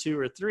year, 2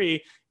 or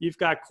 3, you've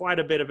got quite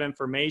a bit of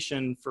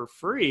information for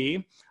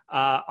free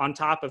on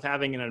top of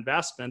having an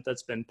investment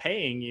that's been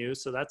paying you.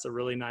 So that's a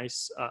really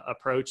nice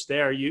approach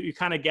there. You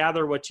kind of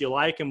gather what you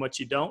like and what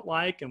you don't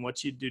like and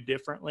what you do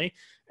differently.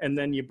 And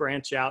then you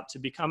branch out to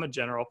become a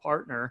general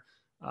partner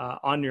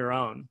on your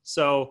own.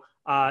 So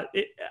I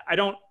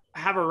don't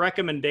have a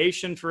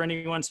recommendation for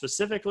anyone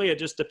specifically. It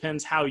just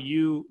depends how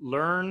you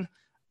learn.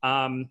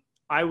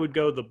 I would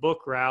go the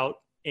book route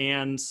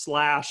and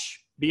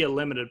 / be a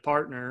limited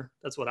partner.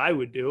 That's what I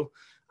would do.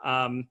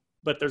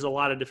 But there's a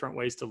lot of different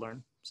ways to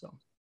learn. So.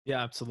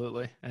 Yeah,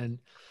 absolutely. And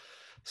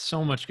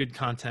so much good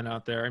content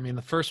out there. I mean,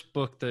 the first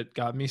book that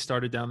got me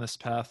started down this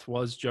path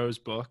was Joe's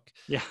book.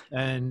 Yeah.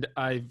 And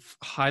I've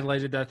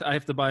highlighted that. I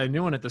have to buy a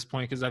new one at this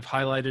point because I've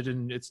highlighted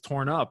and it's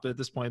torn up at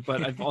this point.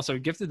 But I've also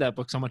gifted that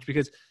book so much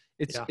because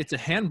it's a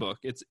handbook.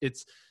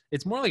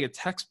 It's more like a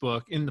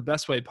textbook in the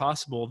best way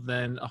possible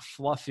than a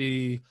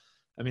fluffy.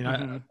 I mean,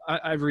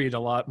 I read a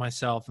lot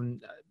myself,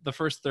 and the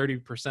first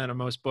 30% of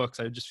most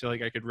books, I just feel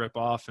like I could rip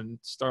off and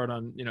start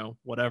on,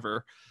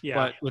 whatever. Yeah.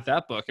 But with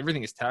that book,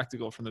 everything is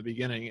tactical from the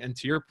beginning. And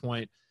to your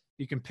point,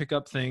 you can pick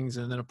up things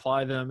and then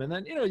apply them. And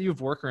then, you have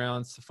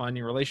workarounds to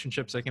finding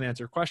relationships that can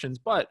answer questions.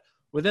 But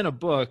within a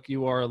book,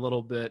 you are a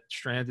little bit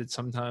stranded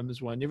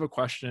sometimes when you have a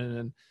question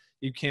and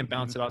you can't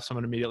bounce it off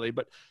someone immediately.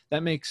 But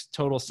that makes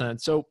total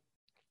sense. So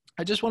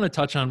I just want to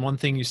touch on one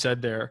thing you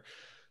said there.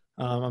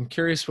 I'm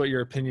curious what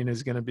your opinion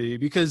is going to be,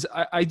 because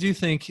I do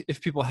think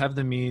if people have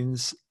the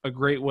means, a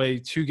great way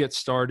to get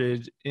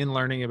started in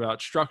learning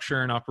about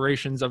structure and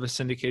operations of a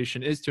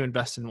syndication is to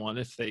invest in one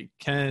if they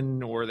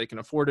can, or they can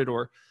afford it,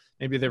 or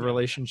maybe their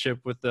relationship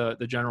with the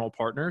general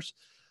partners.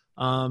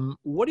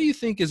 What do you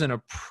think is an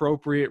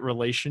appropriate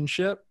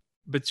relationship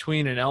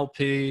between an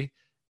LP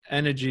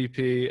and a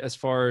GP as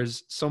far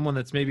as someone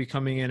that's maybe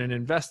coming in and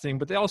investing,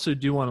 but they also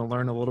do want to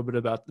learn a little bit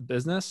about the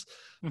business.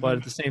 But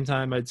at the same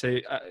time, I'd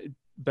say,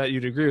 bet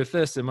you'd agree with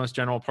this, that most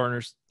general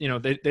partners,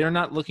 they are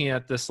not looking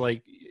at this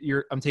like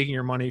I'm taking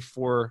your money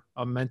for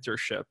a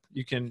mentorship.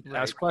 You can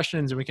ask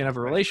questions and we can have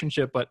a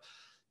relationship, but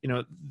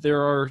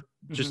there are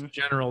just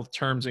general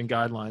terms and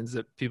guidelines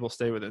that people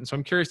stay within. So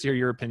I'm curious to hear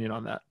your opinion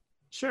on that.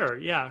 Sure.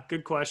 Yeah.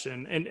 Good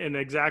question. And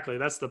exactly.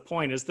 That's the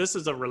point, is this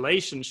is a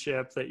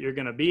relationship that you're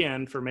going to be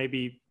in for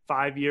maybe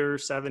 5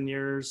 years, 7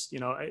 years,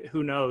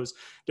 who knows,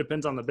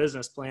 depends on the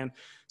business plan.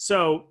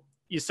 So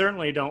you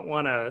certainly don't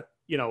want to,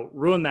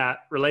 ruin that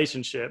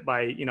relationship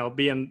by,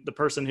 being the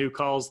person who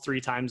calls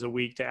 3 times a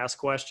week to ask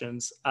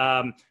questions.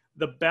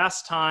 The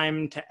best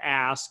time to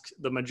ask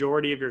the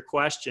majority of your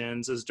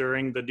questions is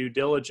during the due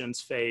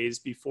diligence phase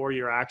before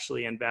you're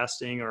actually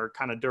investing, or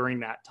kind of during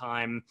that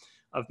time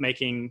of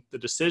making the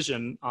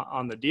decision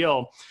on the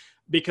deal,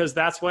 because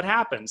that's what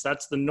happens.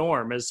 That's the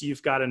norm, is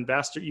you've got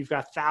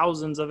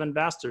thousands of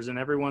investors and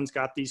everyone's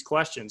got these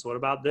questions. What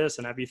about this?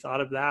 And have you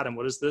thought of that? And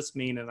what does this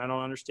mean? And I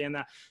don't understand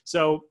that.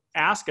 So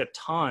ask a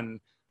ton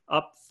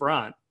up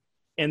front.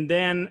 And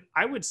then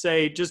I would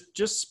say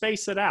just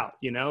space it out.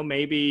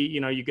 Maybe,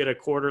 you get a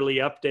quarterly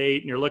update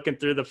and you're looking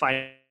through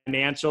the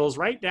financials,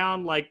 write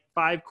down like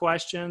 5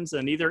 questions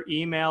and either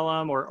email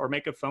them or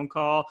make a phone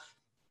call,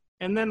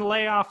 and then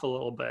lay off a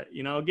little bit,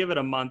 give it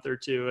a month or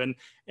 2.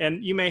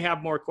 And you may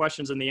have more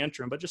questions in the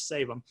interim, but just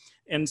save them.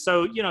 And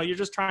so, you're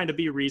just trying to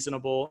be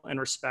reasonable and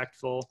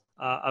respectful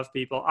of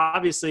people.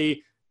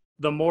 Obviously,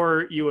 the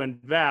more you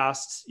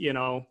invest,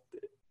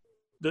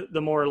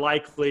 the more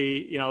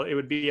likely, it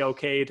would be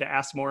okay to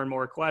ask more and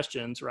more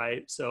questions,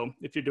 right? So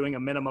if you're doing a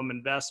minimum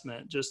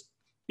investment, just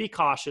be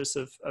cautious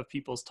of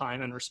people's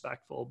time and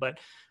respectful. But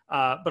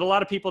a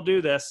lot of people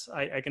do this.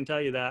 I can tell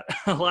you that.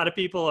 A lot of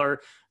people are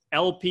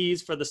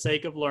LPs for the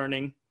sake of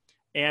learning,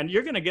 and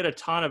you're going to get a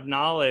ton of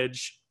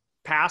knowledge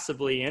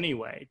passively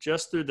anyway,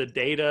 just through the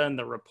data and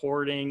the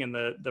reporting and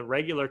the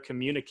regular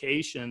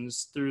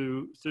communications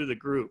through the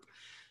group.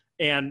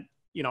 And,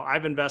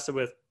 I've invested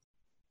with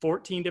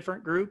 14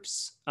 different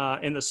groups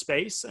in the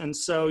space. And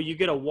so you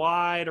get a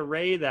wide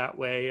array that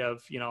way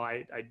of,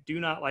 I do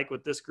not like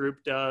what this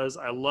group does.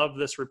 I love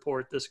this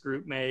report this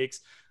group makes.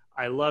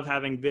 I love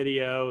having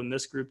video and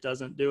this group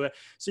doesn't do it.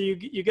 So you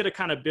get to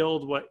kind of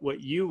build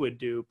what you would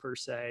do per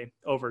se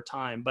over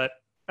time, but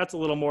that's a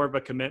little more of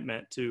a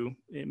commitment to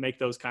make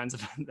those kinds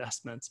of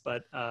investments,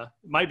 but it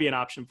might be an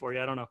option for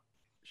you. I don't know.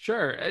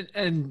 Sure.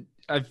 And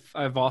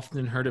I've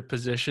often heard a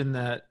position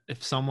that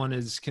if someone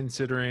is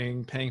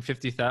considering paying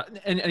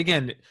 $50,000, and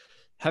again,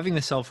 having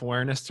the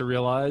self-awareness to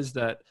realize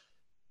that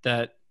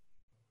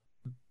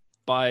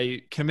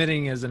by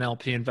committing as an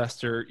LP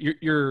investor,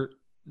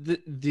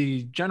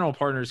 the general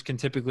partners can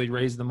typically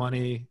raise the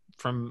money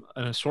from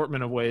an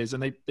assortment of ways,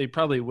 and they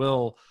probably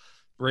will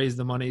raise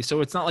the money.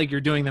 So it's not like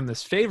you're doing them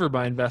this favor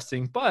by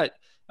investing, but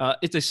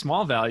it's a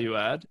small value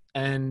add,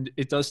 and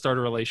it does start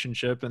a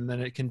relationship, and then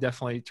it can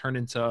definitely turn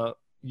into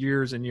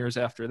years and years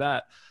after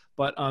that.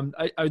 But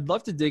I'd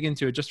love to dig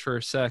into it just for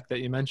a sec that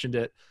you mentioned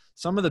it,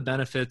 some of the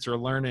benefits or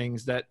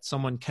learnings that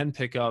someone can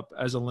pick up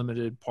as a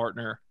limited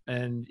partner,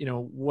 and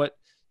what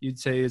you'd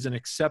say is an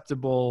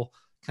acceptable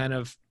kind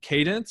of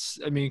cadence.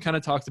 I mean, you kind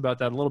of talked about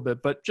that a little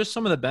bit, but just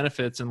some of the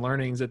benefits and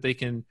learnings that they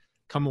can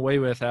come away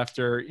with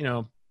after,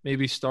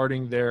 maybe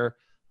starting their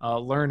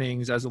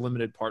learnings as a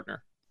limited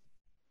partner.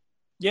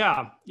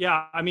 Yeah.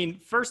 I mean,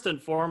 first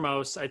and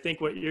foremost, I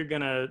think what you're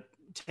going to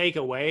take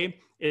away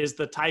is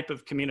the type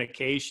of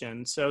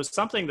communication. So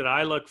something that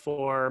I look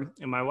for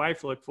and my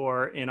wife look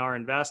for in our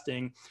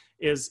investing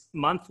is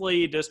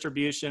monthly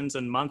distributions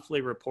and monthly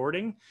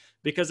reporting,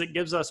 because it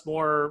gives us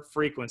more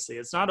frequency.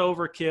 It's not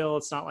overkill.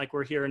 It's not like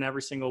we're hearing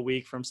every single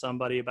week from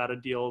somebody about a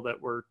deal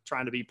that we're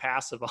trying to be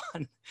passive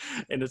on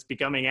and it's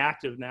becoming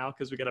active now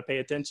because we got to pay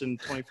attention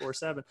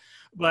 24/7.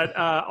 But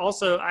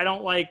also, I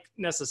don't like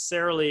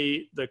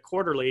necessarily the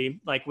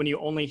quarterly, like when you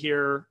only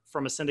hear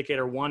from a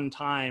syndicator one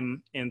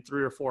time in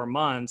 3 or 4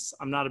 months.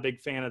 I'm not a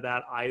big fan of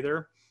that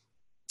either.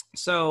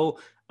 So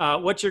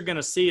what you're going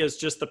to see is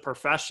just the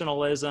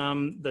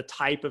professionalism, the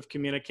type of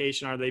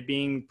communication. Are they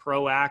being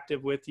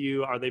proactive with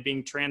you? Are they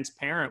being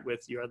transparent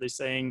with you? Are they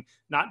saying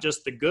not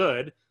just the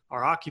good,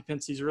 our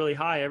occupancy is really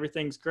high,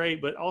 everything's great,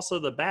 but also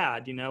the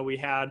bad? You know, we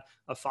had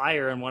a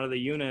fire in one of the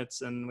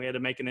units and we had to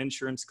make an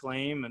insurance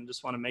claim, and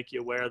just want to make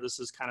you aware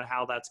this is kind of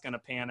how that's going to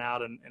pan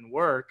out and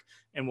work,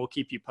 and we'll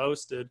keep you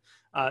posted.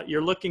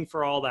 You're looking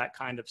for all that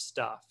kind of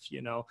stuff.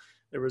 You know,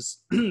 there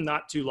was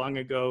not too long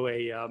ago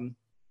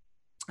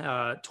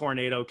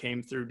tornado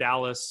came through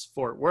Dallas,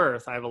 Fort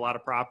Worth. I have a lot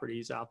of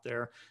properties out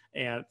there,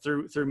 and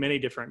through many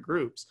different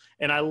groups.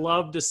 And I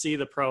love to see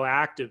the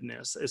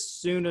proactiveness. As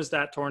soon as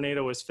that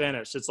tornado was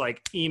finished, it's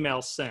like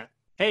email sent.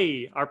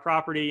 Hey, our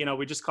property, you know,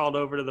 we just called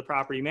over to the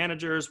property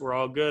managers. We're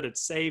all good.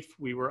 It's safe.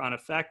 We were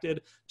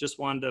unaffected. Just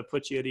wanted to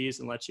put you at ease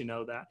and let you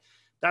know that.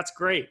 That's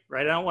great,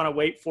 right? I don't want to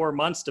wait 4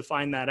 months to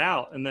find that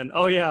out. And then,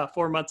 oh yeah,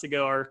 4 months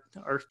ago,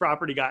 our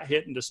property got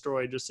hit and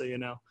destroyed, just so you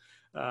know.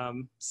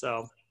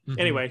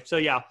 Anyway, so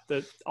yeah,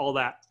 all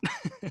that.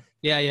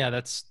 Yeah,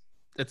 that's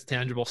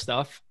tangible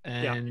stuff,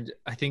 and yeah.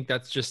 I think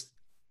that's just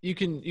you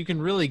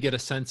can really get a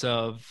sense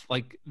of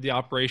like the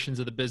operations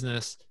of the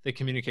business, the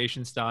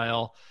communication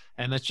style,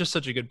 and that's just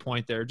such a good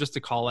point there. Just to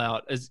call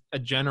out as a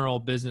general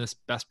business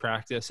best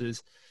practice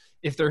is,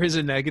 if there is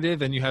a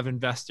negative and you have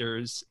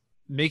investors,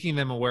 making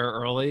them aware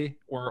early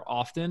or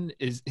often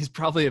is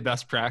probably a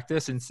best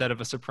practice, instead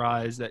of a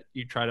surprise that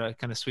you try to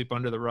kind of sweep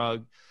under the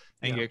rug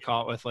and get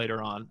caught with later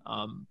on.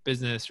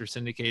 Business or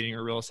syndicating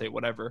or real estate,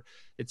 whatever.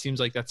 It seems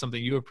like that's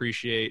something you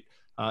appreciate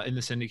in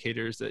the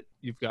syndicators that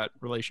you've got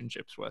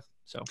relationships with.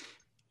 So,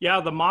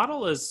 yeah, the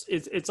model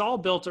it's all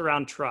built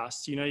around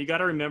trust. You know, you got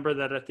to remember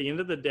that at the end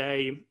of the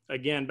day,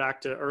 again,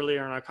 back to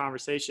earlier in our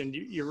conversation,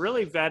 you're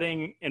really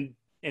vetting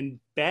and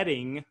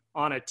betting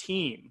on a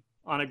team,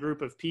 on a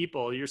group of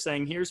people. You're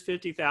saying, here's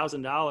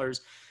 $50,000.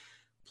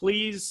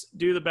 Please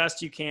do the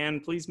best you can.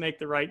 Please make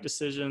the right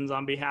decisions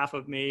on behalf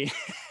of me.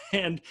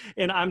 and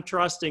I'm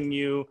trusting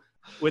you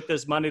with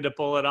this money to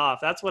pull it off.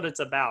 That's what it's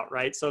about,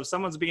 right? So if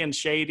someone's being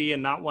shady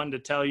and not wanting to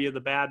tell you the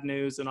bad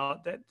news and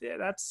all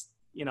that's,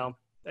 you know,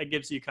 that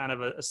gives you kind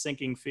of a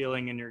sinking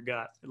feeling in your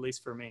gut, at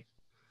least for me.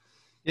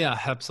 Yeah,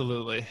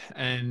 absolutely.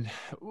 And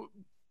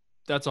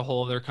that's a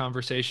whole other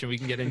conversation we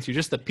can get into,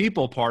 just the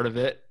people part of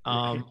it.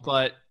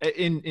 But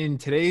in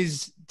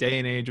today's day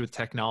and age with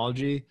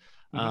technology,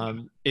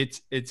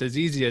 it's as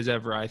easy as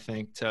ever, I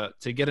think,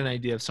 to get an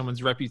idea of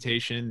someone's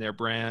reputation, their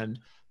brand,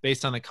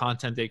 based on the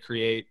content they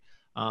create.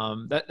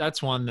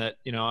 That's one that,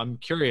 you know, I'm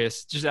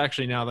curious, just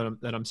actually now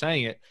that I'm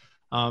saying it,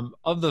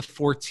 of the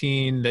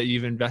 14 that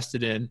you've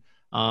invested in,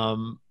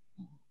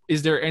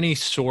 is there any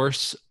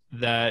source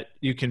that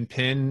you can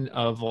pin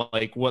of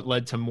like what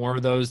led to more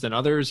of those than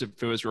others?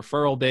 If it was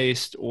referral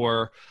based,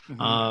 or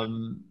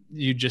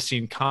you just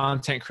seen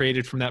content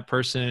created from that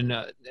person,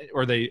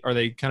 or are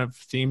they kind of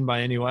themed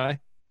by any way?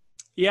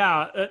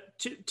 Yeah,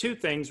 two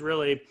things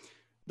really.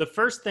 The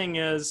first thing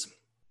is,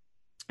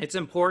 it's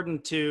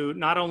important to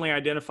not only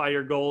identify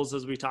your goals,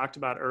 as we talked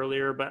about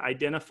earlier, but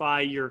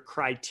identify your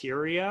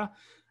criteria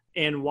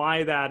and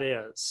why that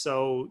is.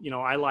 So, you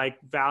know, I like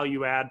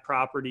value add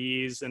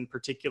properties in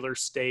particular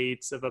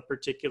states of a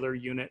particular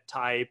unit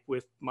type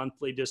with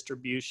monthly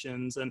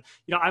distributions. And,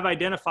 you know, I've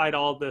identified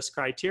all of this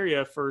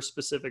criteria for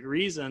specific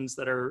reasons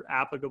that are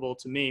applicable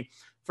to me.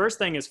 First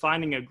thing is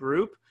finding a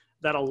group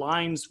that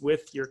aligns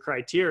with your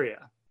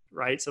criteria,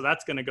 right? So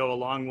that's going to go a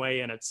long way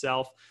in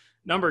itself.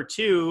 Number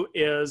two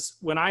is,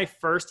 when I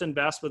first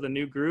invest with a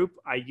new group,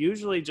 I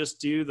usually just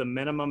do the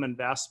minimum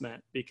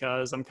investment,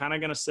 because I'm kind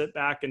of going to sit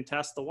back and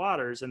test the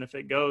waters. And if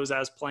it goes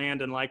as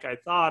planned and like I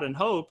thought and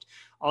hoped,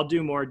 I'll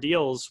do more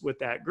deals with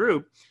that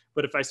group.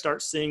 But if I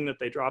start seeing that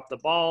they drop the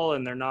ball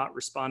and they're not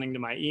responding to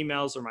my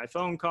emails or my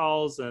phone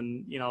calls,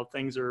 and, you know,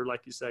 things are,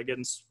 like you said,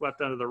 getting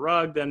swept under the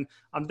rug, then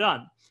I'm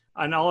done.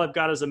 And all I've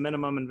got is a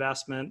minimum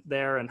investment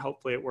there, and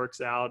hopefully it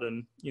works out,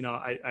 and, you know,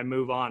 I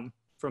move on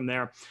from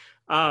there.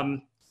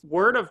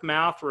 Word of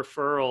mouth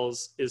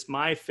referrals is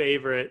my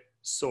favorite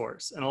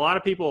source. And a lot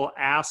of people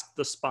ask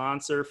the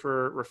sponsor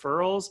for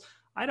referrals.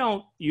 I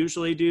don't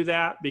usually do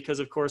that, because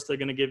of course they're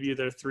going to give you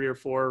their 3 or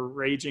 4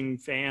 raging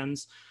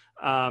fans,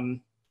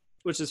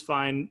 which is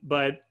fine,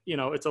 but, you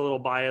know, it's a little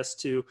biased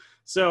too.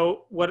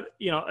 So what,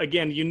 you know,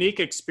 again,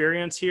 unique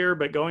experience here,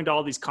 but going to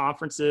all these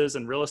conferences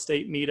and real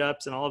estate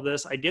meetups and all of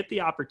this, I get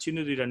the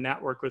opportunity to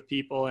network with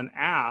people and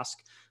ask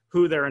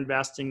who they're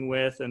investing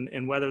with,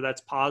 and whether that's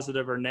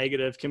positive or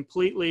negative,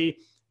 completely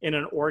in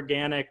an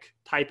organic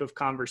type of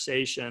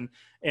conversation.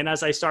 And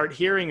as I start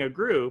hearing a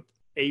group,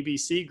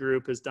 ABC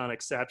Group has done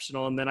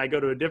exceptional. And then I go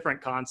to a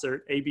different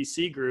concert,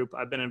 ABC Group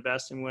I've been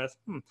investing with.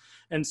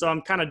 And so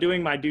I'm kind of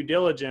doing my due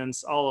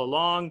diligence all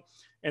along.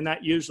 And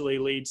that usually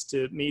leads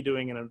to me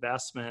doing an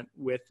investment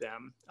with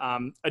them.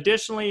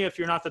 Additionally, if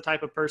you're not the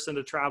type of person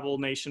to travel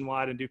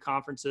nationwide and do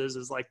conferences,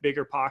 is like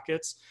Bigger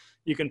Pockets,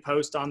 you can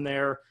post on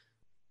there,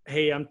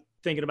 hey, I'm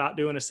thinking about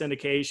doing a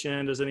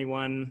syndication. Does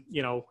anyone,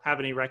 have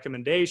any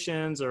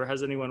recommendations, or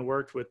has anyone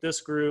worked with this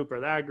group or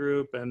that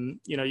group? And,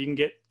 you can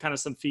get kind of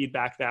some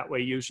feedback that way,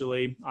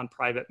 usually on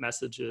private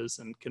messages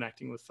and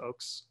connecting with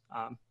folks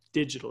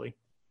digitally.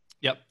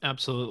 Yep,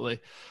 absolutely.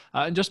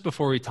 And just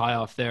before we tie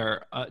off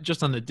there,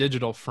 just on the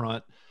digital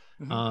front,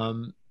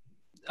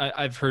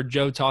 I've heard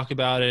Joe talk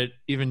about it,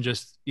 even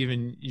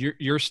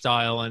your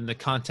style and the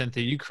content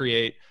that you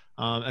create,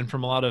 and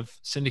from a lot of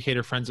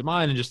syndicator friends of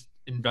mine and just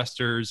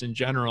investors in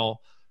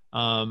general,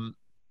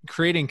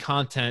 creating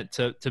content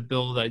to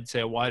build, I'd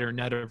say, a wider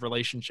net of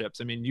relationships.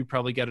 I mean, you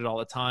probably get it all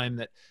the time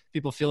that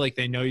people feel like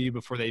they know you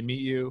before they meet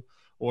you,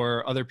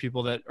 or other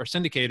people that are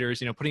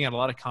syndicators, putting out a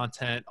lot of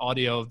content,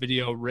 audio,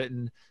 video,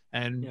 written.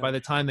 And by the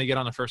time they get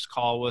on the first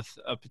call with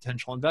a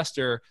potential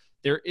investor,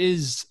 there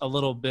is a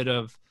little bit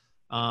of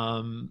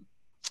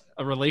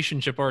a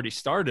relationship already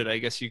started, I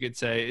guess you could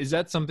say. Is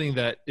that something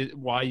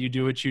why you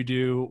do what you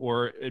do,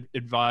 or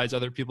advise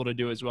other people to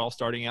do as well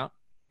starting out?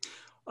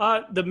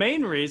 The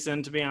main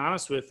reason, to be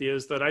honest with you,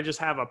 is that I just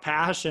have a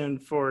passion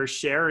for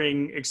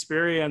sharing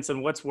experience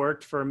and what's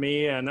worked for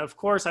me. And of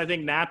course, I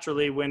think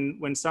naturally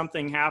when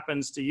something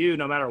happens to you,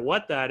 no matter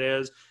what that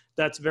is,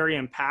 that's very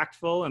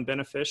impactful and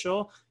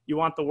beneficial, you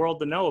want the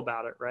world to know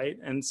about it, right?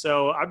 And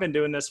so I've been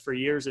doing this for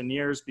years and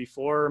years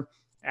before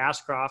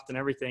Ashcroft and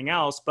everything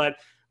else. But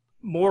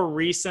more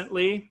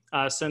recently,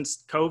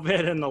 since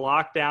COVID and the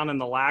lockdown and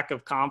the lack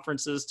of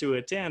conferences to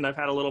attend, I've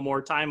had a little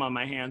more time on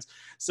my hands.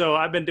 So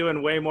I've been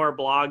doing way more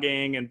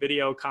blogging and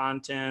video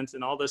content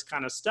and all this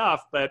kind of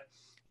stuff. But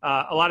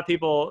a lot of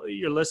people,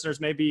 your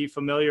listeners may be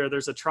familiar,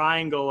 there's a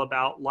triangle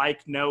about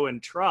like, know,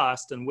 and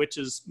trust, and which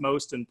is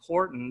most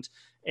important.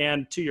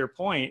 And to your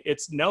point,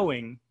 it's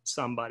knowing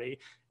somebody.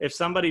 If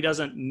somebody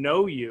doesn't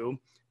know you,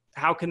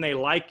 how can they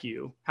like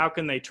you? How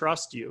can they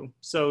trust you?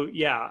 So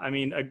yeah, I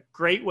mean, a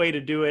great way to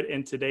do it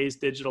in today's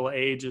digital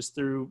age is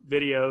through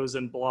videos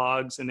and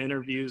blogs and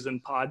interviews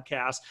and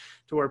podcasts,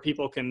 to where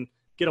people can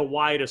get a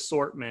wide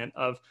assortment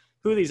of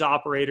who these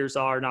operators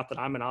are. Not that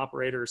I'm an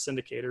operator or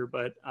syndicator,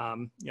 but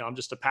I'm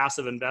just a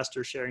passive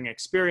investor sharing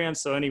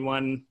experience. So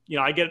anyone,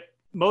 I get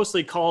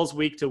mostly calls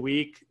week to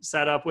week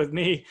set up with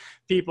me,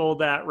 people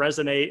that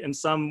resonate in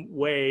some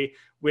way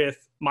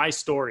with my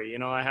story.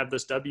 I have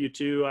this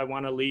W-2 I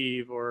want to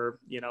leave, or,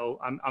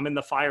 I'm in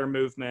the FIRE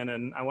movement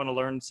and I want to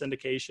learn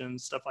syndication,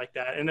 stuff like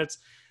that. And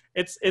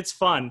it's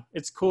fun.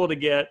 It's cool to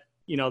get,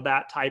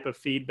 that type of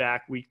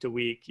feedback week to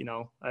week.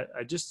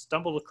 I just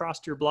stumbled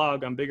across your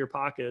blog on Bigger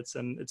Pockets,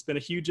 and it's been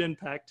a huge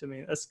impact to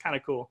me. That's kind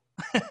of cool.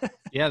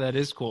 Yeah, that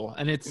is cool.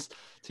 And it's,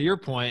 to your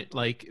point,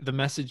 like the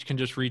message can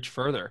just reach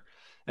further.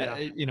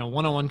 Yeah.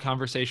 One-on-one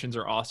conversations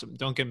are awesome.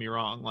 Don't get me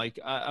wrong. Like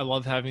I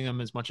love having them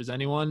as much as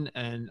anyone,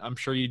 and I'm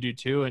sure you do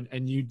too.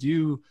 And you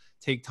do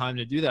take time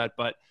to do that,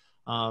 but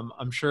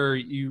I'm sure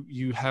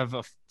you have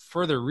a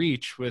further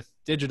reach with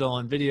digital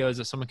and videos.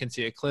 If someone can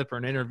see a clip or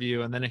an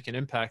interview and then it can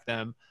impact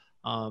them,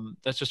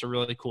 that's just a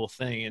really cool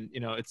thing. And,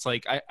 it's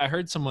like, I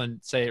heard someone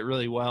say it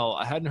really well.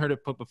 I hadn't heard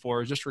it put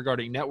before, just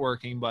regarding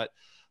networking, but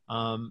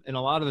in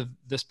a lot of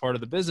this part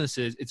of the business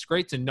it's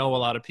great to know a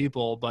lot of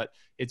people, but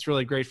it's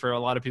really great for a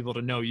lot of people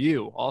to know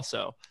you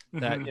also,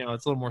 that,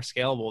 it's a little more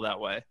scalable that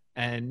way.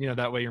 And,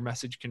 that way your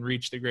message can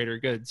reach the greater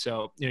good.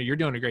 So, you're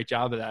doing a great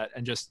job of that,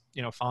 and just,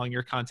 following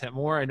your content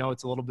more. I know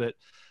it's a little bit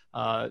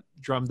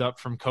drummed up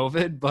from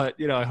COVID, but,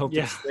 I hope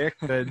to stick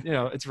that,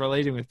 it's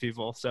relating with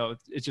people. So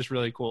it's just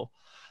really cool.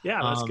 Yeah,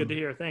 that's good to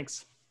hear.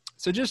 Thanks.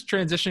 So just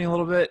transitioning a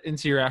little bit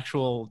into your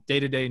actual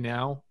day-to-day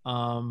now,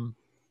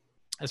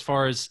 as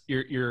far as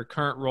your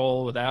current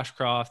role with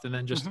Ashcroft, and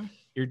then just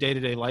your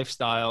day-to-day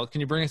lifestyle,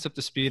 can you bring us up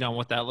to speed on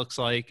what that looks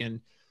like, and,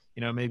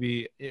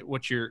 maybe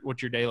what your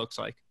day looks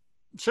like?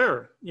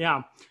 Sure.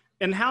 Yeah.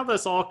 And how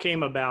this all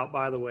came about,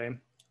 by the way,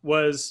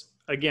 was,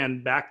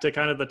 again, back to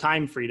kind of the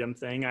time freedom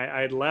thing. I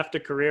had left a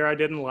career I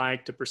didn't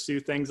like to pursue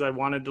things I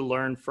wanted to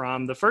learn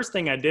from. The first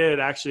thing I did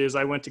actually is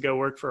I went to go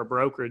work for a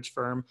brokerage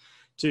firm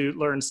to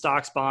learn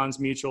stocks, bonds,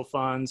 mutual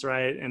funds,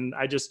 right? And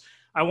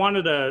I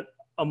wanted a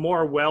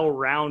more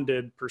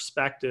well-rounded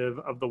perspective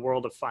of the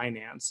world of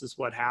finance is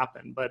what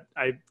happened. But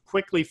I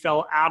quickly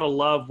fell out of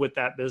love with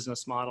that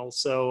business model.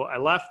 So I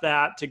left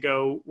that to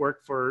go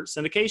work for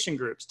syndication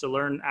groups to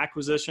learn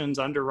acquisitions,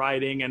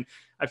 underwriting. And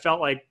I felt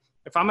like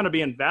if I'm going to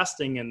be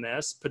investing in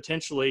this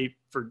potentially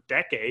for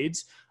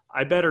decades,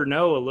 I better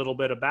know a little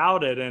bit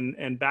about it.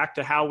 And back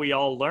to how we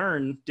all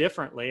learn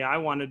differently, I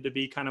wanted to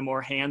be kind of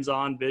more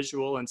hands-on,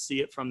 visual, and see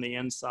it from the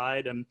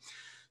inside. And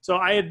so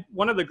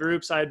one of the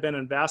groups I had been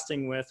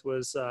investing with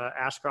was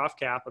Ashcroft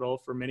Capital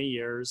for many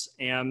years.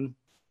 And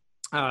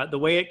the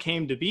way it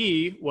came to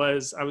be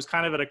was I was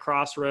kind of at a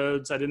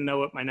crossroads. I didn't know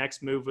what my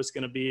next move was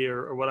going to be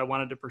or what I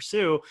wanted to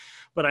pursue,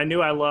 but I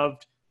knew I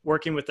loved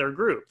working with their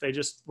group. They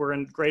just were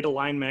in great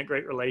alignment,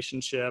 great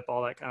relationship,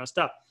 all that kind of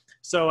stuff.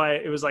 So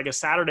it was like a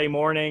Saturday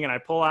morning, and I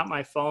pull out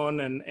my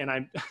phone and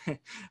I,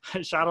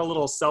 I shot a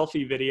little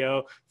selfie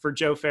video for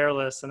Joe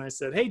Fairless. And I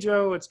said, "Hey,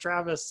 Joe, it's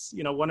Travis,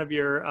 one of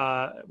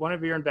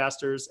your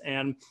investors,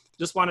 and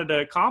just wanted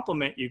to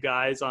compliment you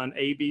guys on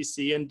A, B,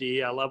 C, and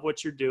D. I love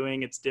what you're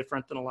doing. It's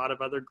different than a lot of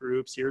other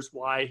groups. Here's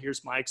why.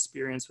 Here's my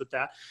experience with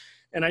that."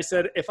 And I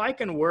said, if I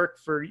can work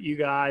for you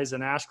guys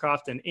in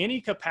Ashcroft in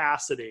any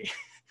capacity,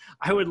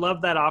 I would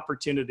love that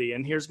opportunity.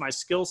 And here's my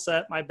skill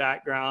set, my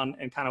background,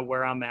 and kind of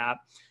where I'm at.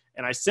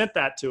 And I sent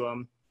that to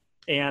him.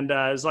 And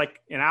it was like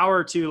an hour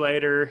or two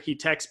later, he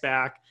texts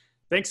back,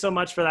 "Thanks so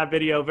much for that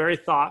video. Very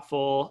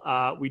thoughtful.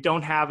 We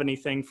don't have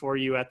anything for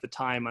you at the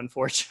time,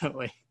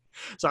 unfortunately."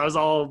 So I was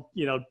all,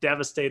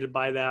 devastated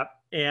by that.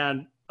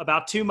 And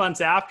about 2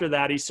 months after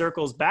that, he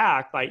circles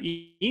back by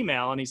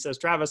email and he says,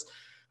 "Travis,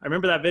 I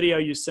remember that video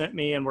you sent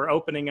me, and we're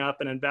opening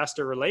up an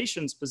investor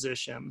relations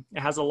position.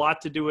 It has a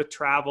lot to do with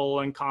travel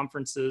and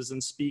conferences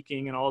and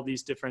speaking and all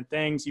these different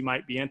things. You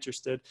might be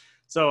interested."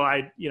 So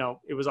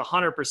it was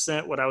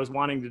 100% what I was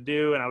wanting to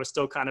do. And I was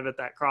still kind of at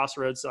that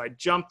crossroads. So I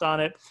jumped on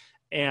it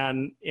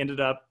and ended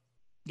up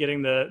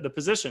getting the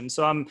position.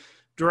 So I'm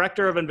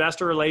director of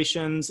investor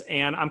relations,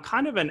 and I'm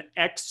kind of an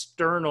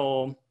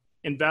external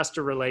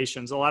investor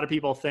relations. A lot of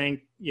people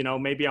think,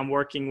 maybe I'm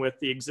working with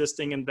the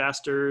existing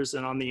investors,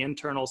 and on the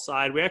internal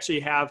side, we actually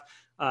have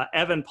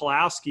Evan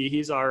Pulowski.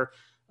 He's our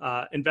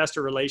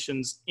investor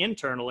relations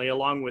internally,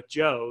 along with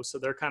Joe. So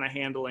they're kind of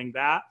handling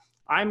that.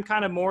 I'm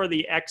kind of more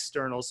the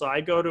external. So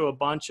I go to a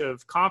bunch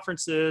of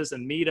conferences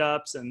and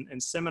meetups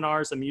and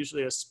seminars. I'm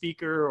usually a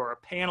speaker or a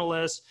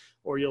panelist,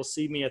 or you'll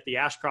see me at the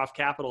Ashcroft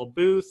Capital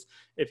booth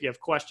if you have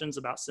questions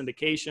about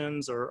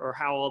syndications or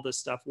how all this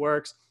stuff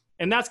works.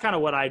 And that's kind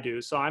of what I do.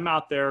 So I'm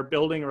out there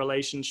building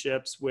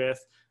relationships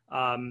with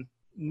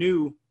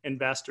new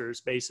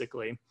investors,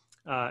 basically,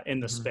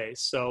 in the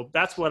space. So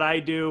that's what I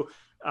do.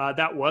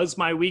 That was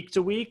my week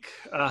to week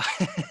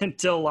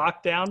until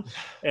lockdown.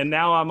 And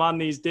now I'm on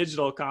these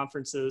digital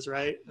conferences,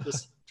 right?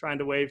 Just trying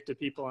to wave to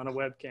people on a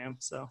webcam.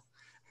 So.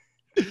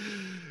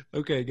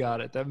 Okay.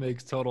 Got it. That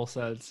makes total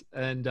sense.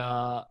 And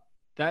I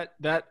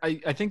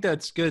think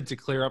that's good to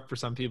clear up for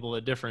some people the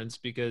difference,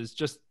 because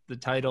just the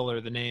title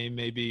or the name,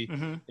 maybe,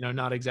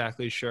 not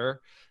exactly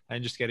sure,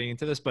 and just getting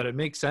into this, but it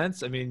makes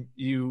sense. I mean,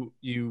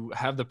 you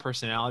have the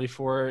personality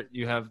for it.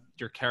 You're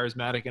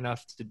charismatic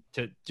enough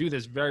to do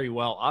this very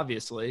well,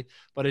 obviously,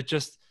 but it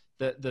just,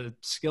 the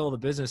skill of the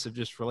business of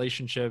just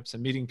relationships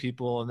and meeting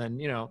people, and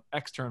then,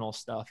 external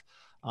stuff.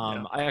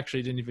 I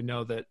actually didn't even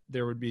know that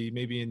there would be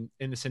maybe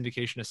in the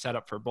syndication a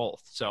setup for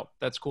both. So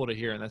that's cool to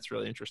hear. And that's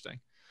really interesting.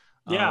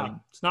 Yeah.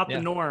 It's not the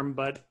norm,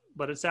 but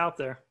it's out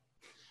there.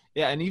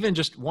 Yeah. And even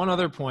just one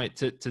other point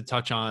to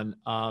touch on,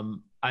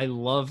 I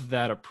love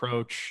that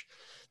approach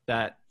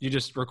that you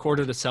just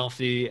recorded a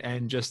selfie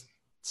and just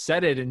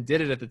said it and did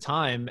it at the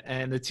time.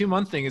 And the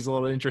 2-month thing is a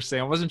little interesting.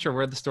 I wasn't sure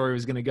where the story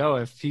was going to go.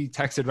 If he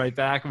texted right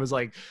back and was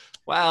like,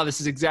 "Wow,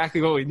 this is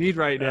exactly what we need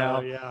right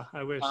now." Yeah.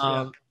 I wish.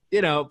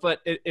 But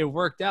it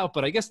worked out.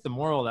 But I guess the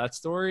moral of that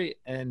story,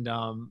 and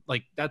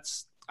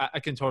I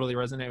can totally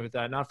resonate with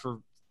that.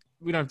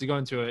 We don't have to go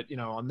into it,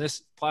 on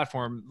this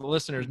platform. The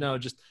listeners know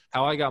just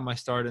how I got my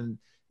start in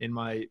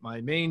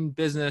my main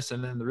business,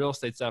 and then the real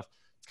estate stuff.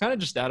 It's kind of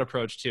just that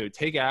approach too.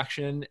 Take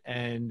action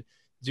and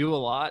do a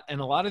lot. And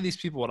a lot of these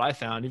people, what I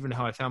found, even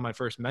how I found my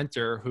first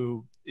mentor,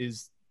 who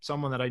is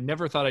someone that I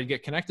never thought I'd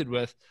get connected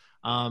with,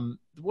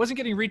 wasn't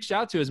getting reached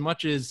out to as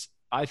much as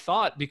I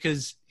thought,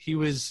 because he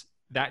was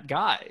that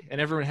guy. And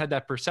everyone had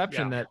that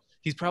perception that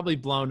he's probably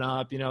blown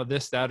up,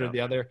 this, that, or the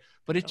other.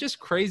 But it's just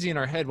crazy in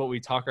our head what we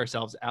talk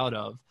ourselves out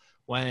of.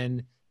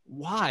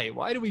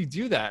 Why do we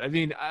do that? I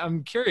mean,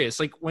 I'm curious,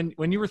 like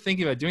when you were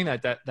thinking about doing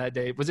that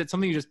day, was it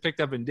something you just picked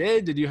up and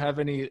did? Did you have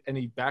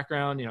any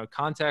background,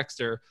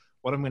 context or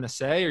what I'm going to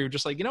say? Or you're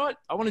just like, you know what,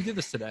 I want to do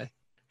this today?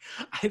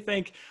 I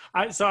think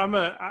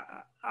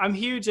I'm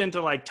huge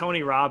into like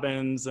Tony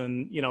Robbins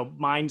and,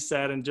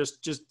 mindset, and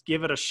just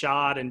give it a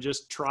shot and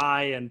just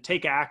try and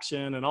take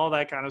action and all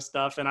that kind of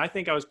stuff. And I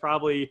think I was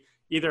probably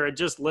either had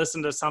just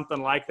listened to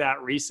something like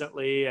that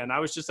recently, and I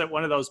was just at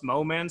one of those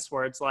moments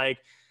where it's like,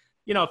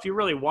 if you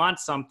really want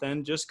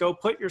something, just go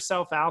put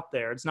yourself out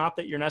there. It's not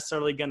that you're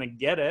necessarily going to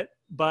get it,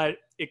 but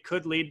it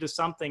could lead to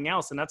something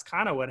else. And that's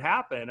kind of what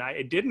happened.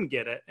 I didn't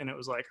get it. And it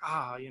was like,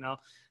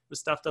 this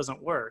stuff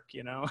doesn't work,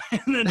 and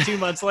then 2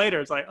 months later,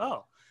 it's like,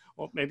 oh,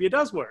 well, maybe it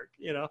does work,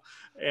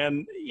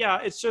 and yeah,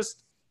 it's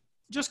just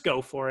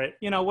go for it.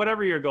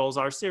 Whatever your goals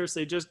are,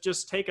 seriously,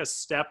 just take a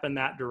step in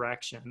that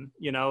direction,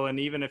 and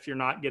even if you're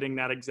not getting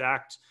that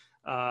exact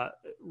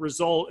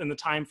result in the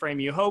time frame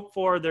you hope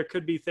for, there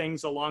could be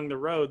things along the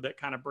road that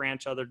kind of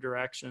branch other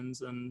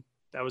directions. And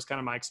that was kind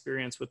of my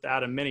experience with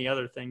that, and many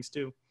other things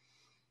too.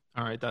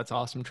 All right. That's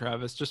awesome,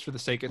 Travis. Just for the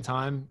sake of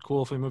time,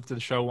 cool if we move to the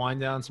show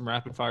wind down, some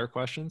rapid fire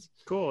questions.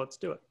 Cool. Let's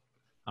do it.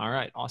 All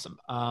right. Awesome.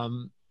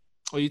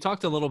 Well, you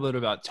talked a little bit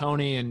about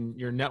Tony and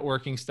your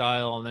networking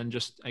style, and then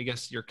just, I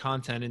guess, your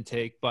content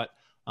intake. But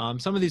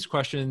some of these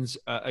questions,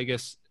 I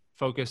guess,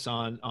 focus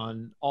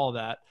on all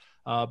that.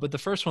 But the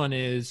first one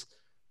is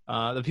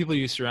the people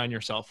you surround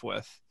yourself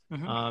with.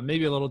 Mm-hmm.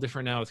 Maybe a little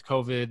different now with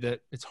COVID, that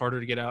it's harder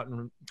to get out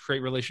and create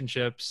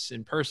relationships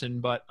in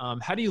person. But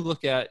how do you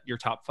look at your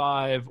top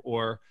 5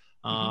 or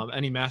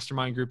any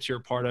mastermind groups you're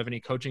a part of, any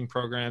coaching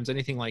programs,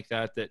 anything like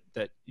that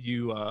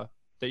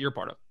you're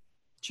part of?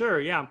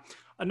 Sure. Yeah.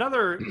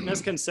 Another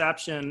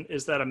misconception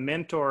is that a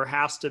mentor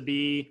has to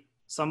be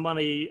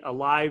somebody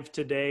alive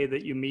today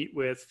that you meet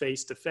with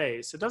face to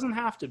face. It doesn't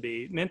have to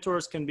be.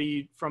 Mentors can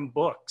be from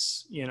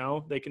books,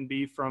 they can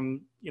be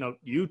from,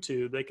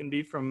 YouTube, they can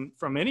be from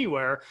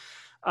anywhere.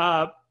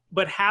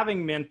 But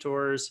having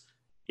mentors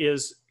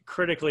is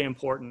critically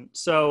important.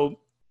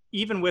 So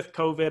even with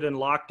COVID and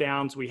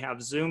lockdowns, we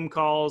have Zoom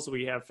calls,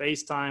 we have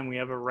FaceTime, we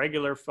have a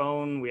regular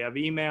phone, we have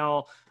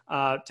email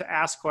to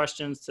ask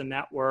questions, to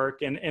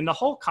network. And the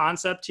whole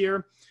concept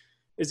here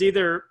is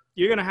either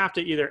you're going to have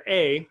to either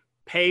A,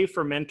 pay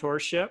for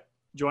mentorship,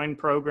 join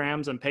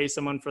programs and pay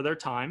someone for their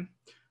time,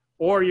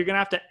 or you're going to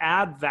have to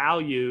add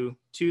value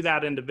to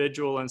that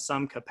individual in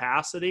some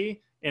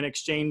capacity in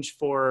exchange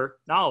for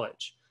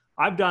knowledge.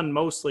 I've done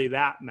mostly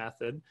that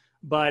method,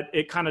 but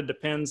it kind of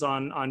depends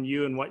on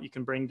you and what you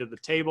can bring to the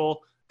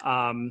table.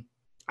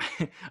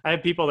 I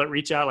have people that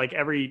reach out like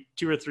every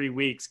 2 or 3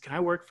 weeks. Can I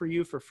work for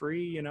you for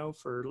free,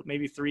 for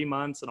maybe 3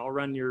 months, and I'll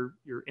run your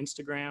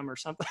Instagram or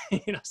something,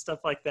 stuff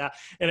like that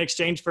in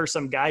exchange for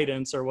some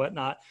guidance or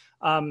whatnot.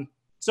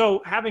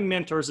 So having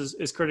mentors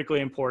is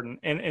critically important.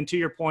 And to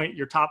your point,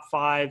 your top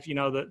 5,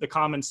 the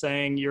common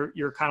saying,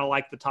 you're kind of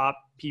like the top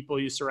people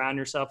you surround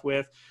yourself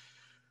with.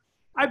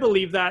 I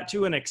believe that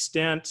to an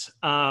extent.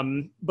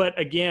 But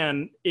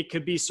again, it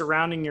could be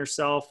surrounding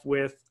yourself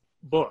with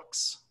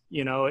books.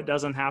 It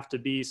doesn't have to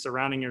be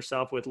surrounding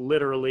yourself with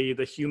literally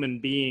the human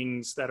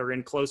beings that are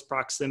in close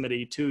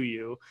proximity to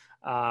you,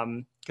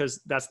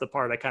 because that's the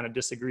part I kind of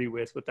disagree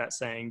with that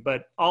saying.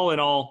 But all in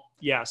all,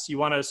 yes, you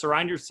want to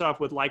surround yourself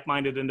with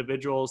like-minded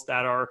individuals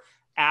that are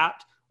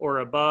at or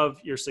above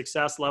your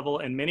success level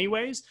in many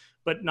ways,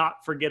 but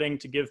not forgetting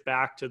to give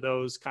back to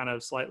those kind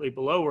of slightly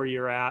below where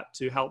you're at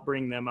to help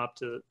bring them up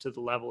to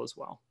the level as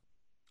well.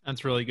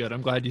 That's really good.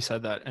 I'm glad you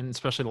said that. And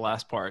especially the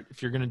last part.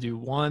 If you're going to do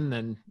one,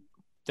 then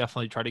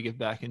definitely try to give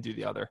back and do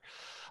the other.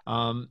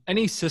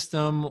 Any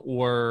system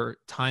or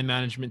time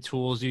management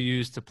tools you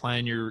use to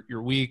plan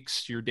your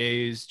weeks, your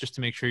days, just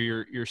to make sure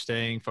you're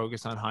staying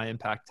focused on high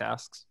impact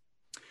tasks?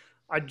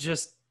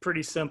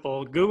 Pretty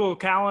simple. Google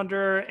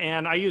Calendar,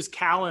 and I use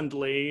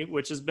Calendly,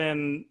 which has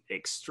been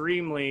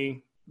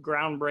extremely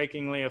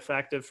groundbreakingly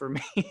effective for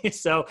me.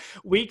 So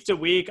week to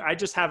week, I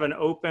just have an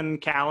open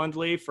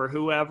Calendly for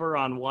whoever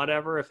on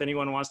whatever. If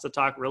anyone wants to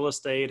talk real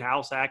estate,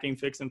 house hacking,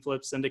 fix and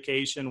flip,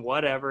 syndication,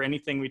 whatever,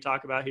 anything we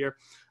talk about here,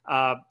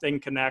 they can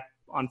connect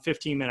on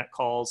 15-minute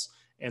calls,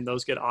 and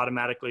those get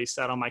automatically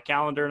set on my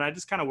calendar. And I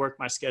just kind of work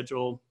my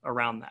schedule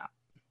around that.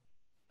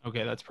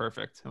 Okay, that's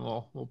perfect. And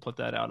we'll put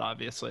that out,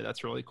 obviously.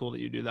 That's really cool that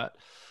you do that.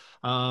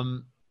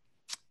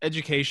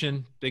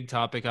 Education, big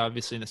topic,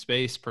 obviously, in the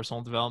space,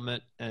 personal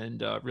development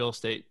and real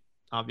estate,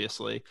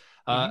 obviously.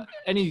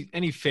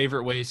 Any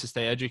favorite ways to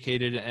stay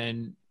educated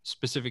and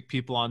specific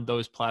people on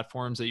those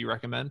platforms that you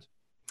recommend?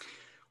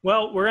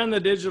 Well, we're in the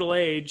digital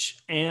age,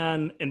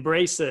 and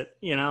embrace it.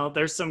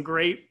 There's some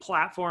great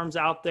platforms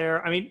out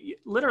there. I mean,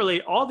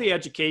 literally all the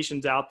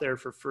education's out there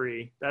for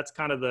free. That's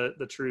kind of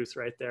the truth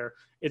right there.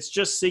 It's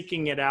just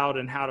seeking it out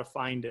and how to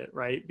find it,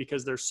 right?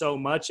 Because there's so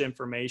much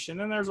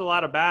information and there's a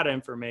lot of bad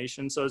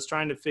information. So it's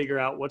trying to figure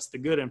out what's the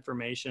good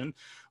information.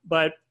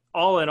 But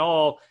all in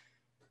all,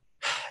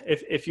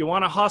 if you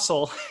want to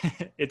hustle,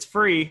 it's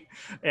free.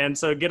 And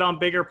so get on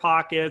Bigger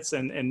Pockets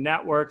and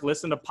network,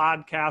 listen to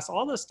podcasts.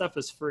 All this stuff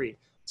is free.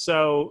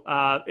 So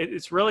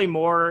it's really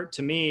more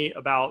to me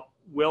about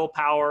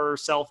willpower,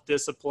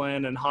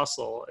 self-discipline, and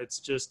hustle. It's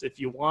just, if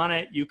you want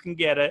it, you can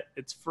get it.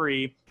 It's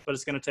free, but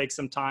it's going to take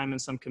some time and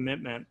some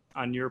commitment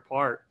on your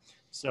part.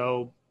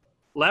 So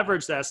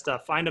leverage that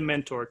stuff. Find a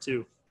mentor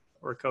too,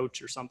 or a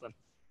coach or something.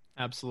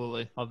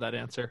 Absolutely. Love that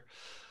answer.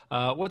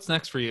 What's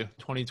next for you,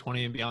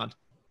 2020 and beyond?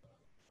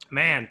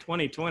 Man,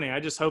 2020. I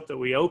just hope that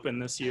we open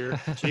this year.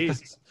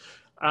 Jesus.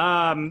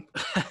 My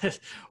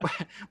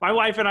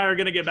wife and I are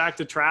going to get back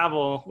to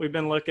travel. We've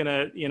been looking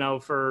at,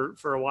 for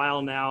a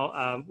while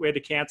now. We had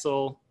to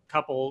cancel a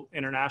couple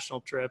international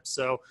trips.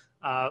 So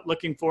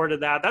looking forward to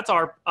that. That's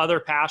our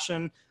other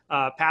passion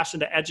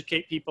to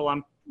educate people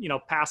on,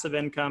 passive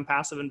income,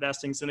 passive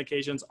investing,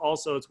 syndications.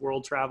 Also, it's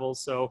world travel.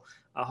 So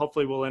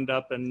hopefully we'll end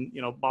up in,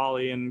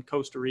 Bali and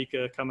Costa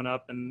Rica coming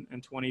up in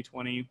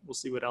 2020. We'll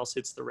see what else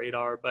hits the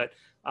radar. But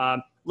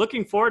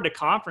looking forward to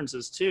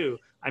conferences too.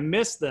 I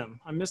miss them.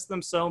 I miss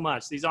them so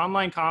much. These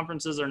online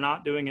conferences are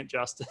not doing it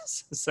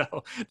justice.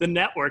 So the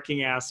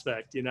networking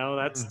aspect,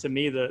 that's to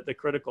me the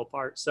critical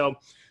part. So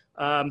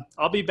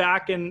I'll be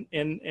back in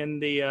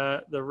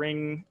the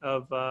ring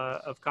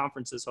of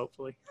conferences,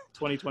 hopefully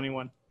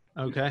 2021.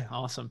 Okay.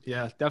 Awesome.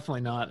 Yeah,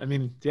 definitely not. I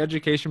mean, the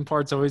education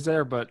part's always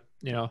there, but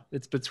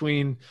it's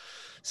between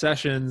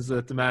sessions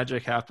that the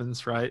magic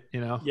happens, right?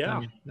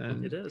 Yeah,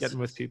 and it is. Getting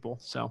with people.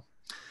 So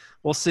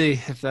we'll see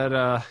if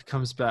that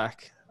comes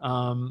back.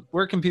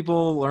 Where can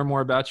people learn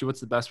more about you?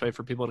 What's the best way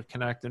for people to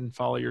connect and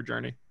follow your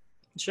journey?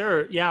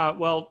 Sure. Yeah.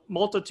 Well,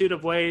 multitude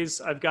of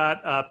ways. I've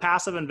got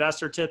passive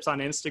investor tips on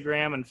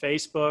Instagram and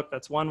Facebook.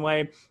 That's one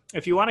way.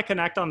 If you want to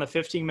connect on the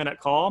 15-minute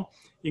call,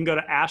 you can go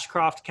to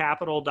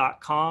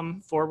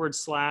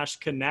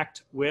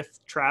ashcroftcapital.com/connect with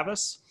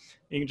Travis.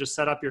 You can just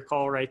set up your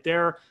call right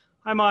there.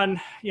 I'm on,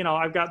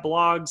 I've got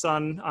blogs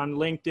on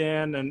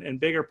LinkedIn and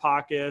Bigger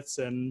Pockets.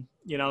 And,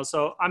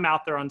 so I'm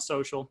out there on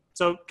social.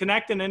 So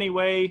connect in any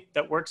way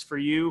that works for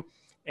you.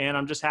 And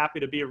I'm just happy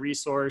to be a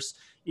resource,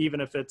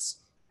 even if it's,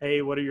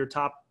 hey, what are your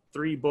top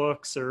 3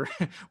 books, or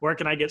where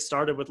can I get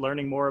started with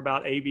learning more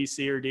about A, B,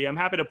 C, or D? I'm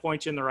happy to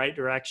point you in the right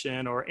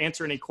direction or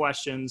answer any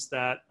questions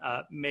that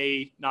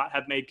may not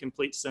have made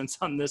complete sense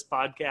on this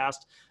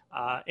podcast,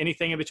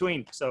 anything in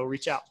between. So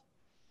reach out.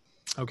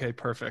 Okay,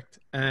 perfect.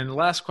 And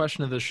last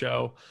question of the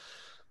show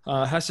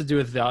has to do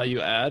with value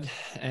add.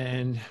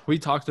 And we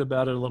talked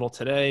about it a little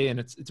today, and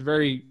it's a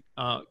very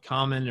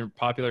common and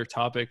popular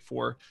topic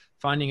for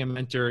finding a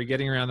mentor,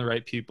 getting around the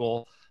right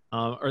people.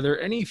 Are there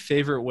any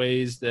favorite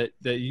ways that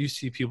you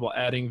see people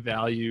adding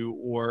value,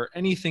 or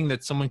anything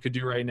that someone could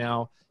do right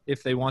now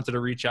if they wanted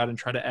to reach out and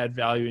try to add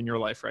value in your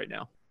life right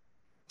now?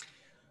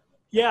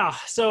 Yeah.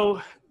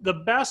 So the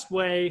best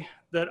way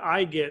that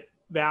I get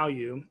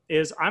value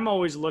is I'm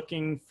always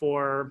looking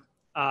for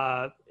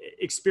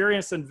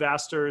experienced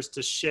investors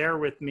to share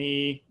with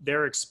me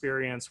their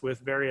experience with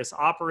various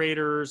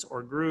operators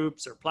or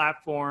groups or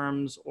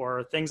platforms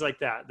or things like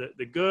that.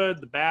 The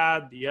good, the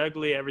bad, the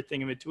ugly,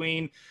 everything in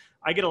between.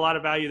 I get a lot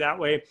of value that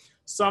way.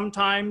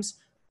 Sometimes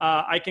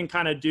I can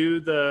kind of do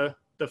the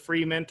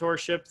free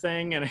mentorship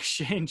thing in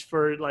exchange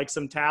for like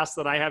some tasks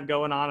that I have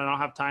going on and I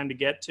don't have time to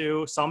get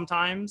to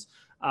sometimes.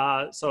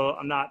 So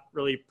I'm not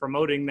really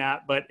promoting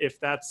that, but if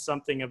that's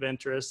something of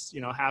interest,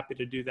 happy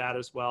to do that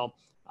as well.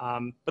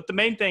 But the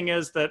main thing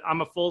is that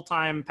I'm a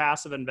full-time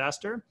passive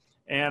investor,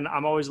 and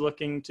I'm always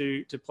looking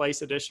to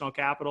place additional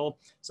capital.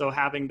 So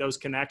having those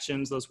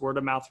connections, those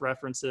word-of-mouth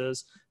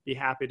references, be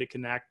happy to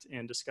connect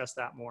and discuss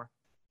that more.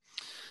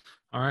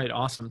 All right.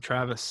 Awesome.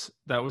 Travis,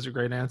 that was a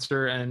great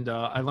answer. And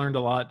I learned a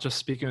lot just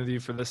speaking with you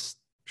for this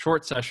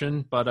short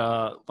session, but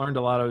learned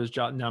a lot. I was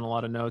jotting down a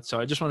lot of notes. So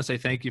I just want to say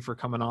thank you for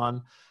coming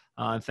on.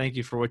 Thank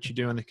you for what you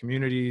do in the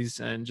communities,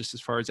 and just as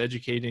far as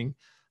educating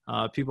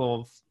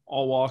people of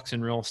all walks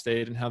in real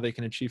estate and how they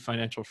can achieve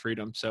financial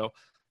freedom. So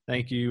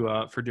thank you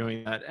for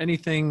doing that.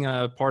 Anything,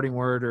 parting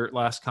word or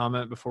last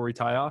comment before we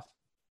tie off?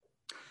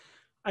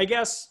 I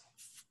guess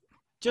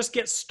just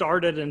get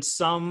started in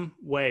some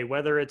way,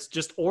 whether it's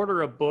just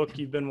order a book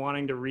you've been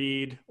wanting to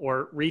read,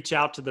 or reach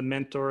out to the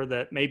mentor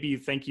that maybe you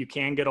think you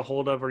can get a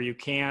hold of or you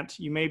can't.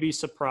 You may be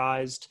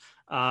surprised.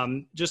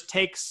 Just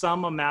take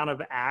some amount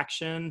of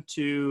action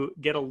to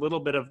get a little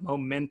bit of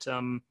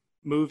momentum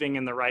moving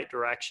in the right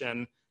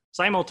direction.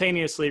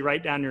 Simultaneously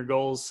write down your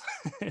goals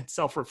and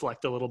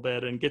self-reflect a little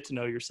bit and get to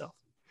know yourself.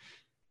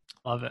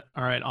 Love it.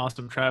 All right.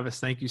 Awesome. Travis,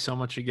 thank you so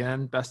much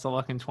again. Best of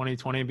luck in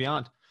 2020 and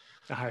beyond.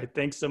 All right.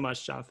 Thanks so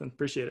much, Jonathan.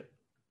 Appreciate it.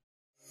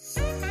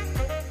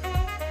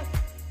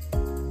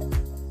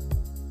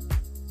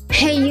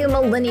 Hey, you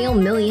millennial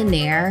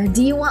millionaire.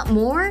 Do you want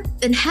more?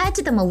 Then head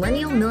to the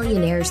Millennial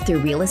Millionaires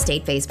Through Real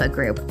Estate Facebook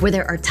group, where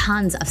there are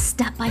tons of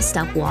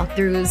step-by-step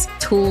walkthroughs,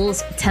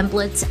 tools,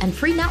 templates, and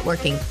free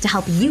networking to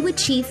help you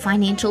achieve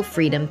financial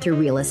freedom through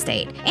real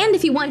estate. And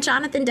if you want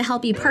Jonathan to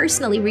help you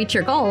personally reach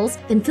your goals,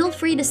 then feel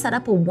free to set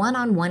up a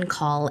one-on-one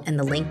call in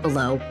the link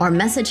below, or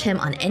message him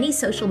on any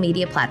social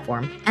media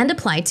platform and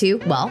apply to,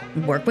 well,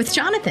 work with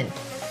Jonathan.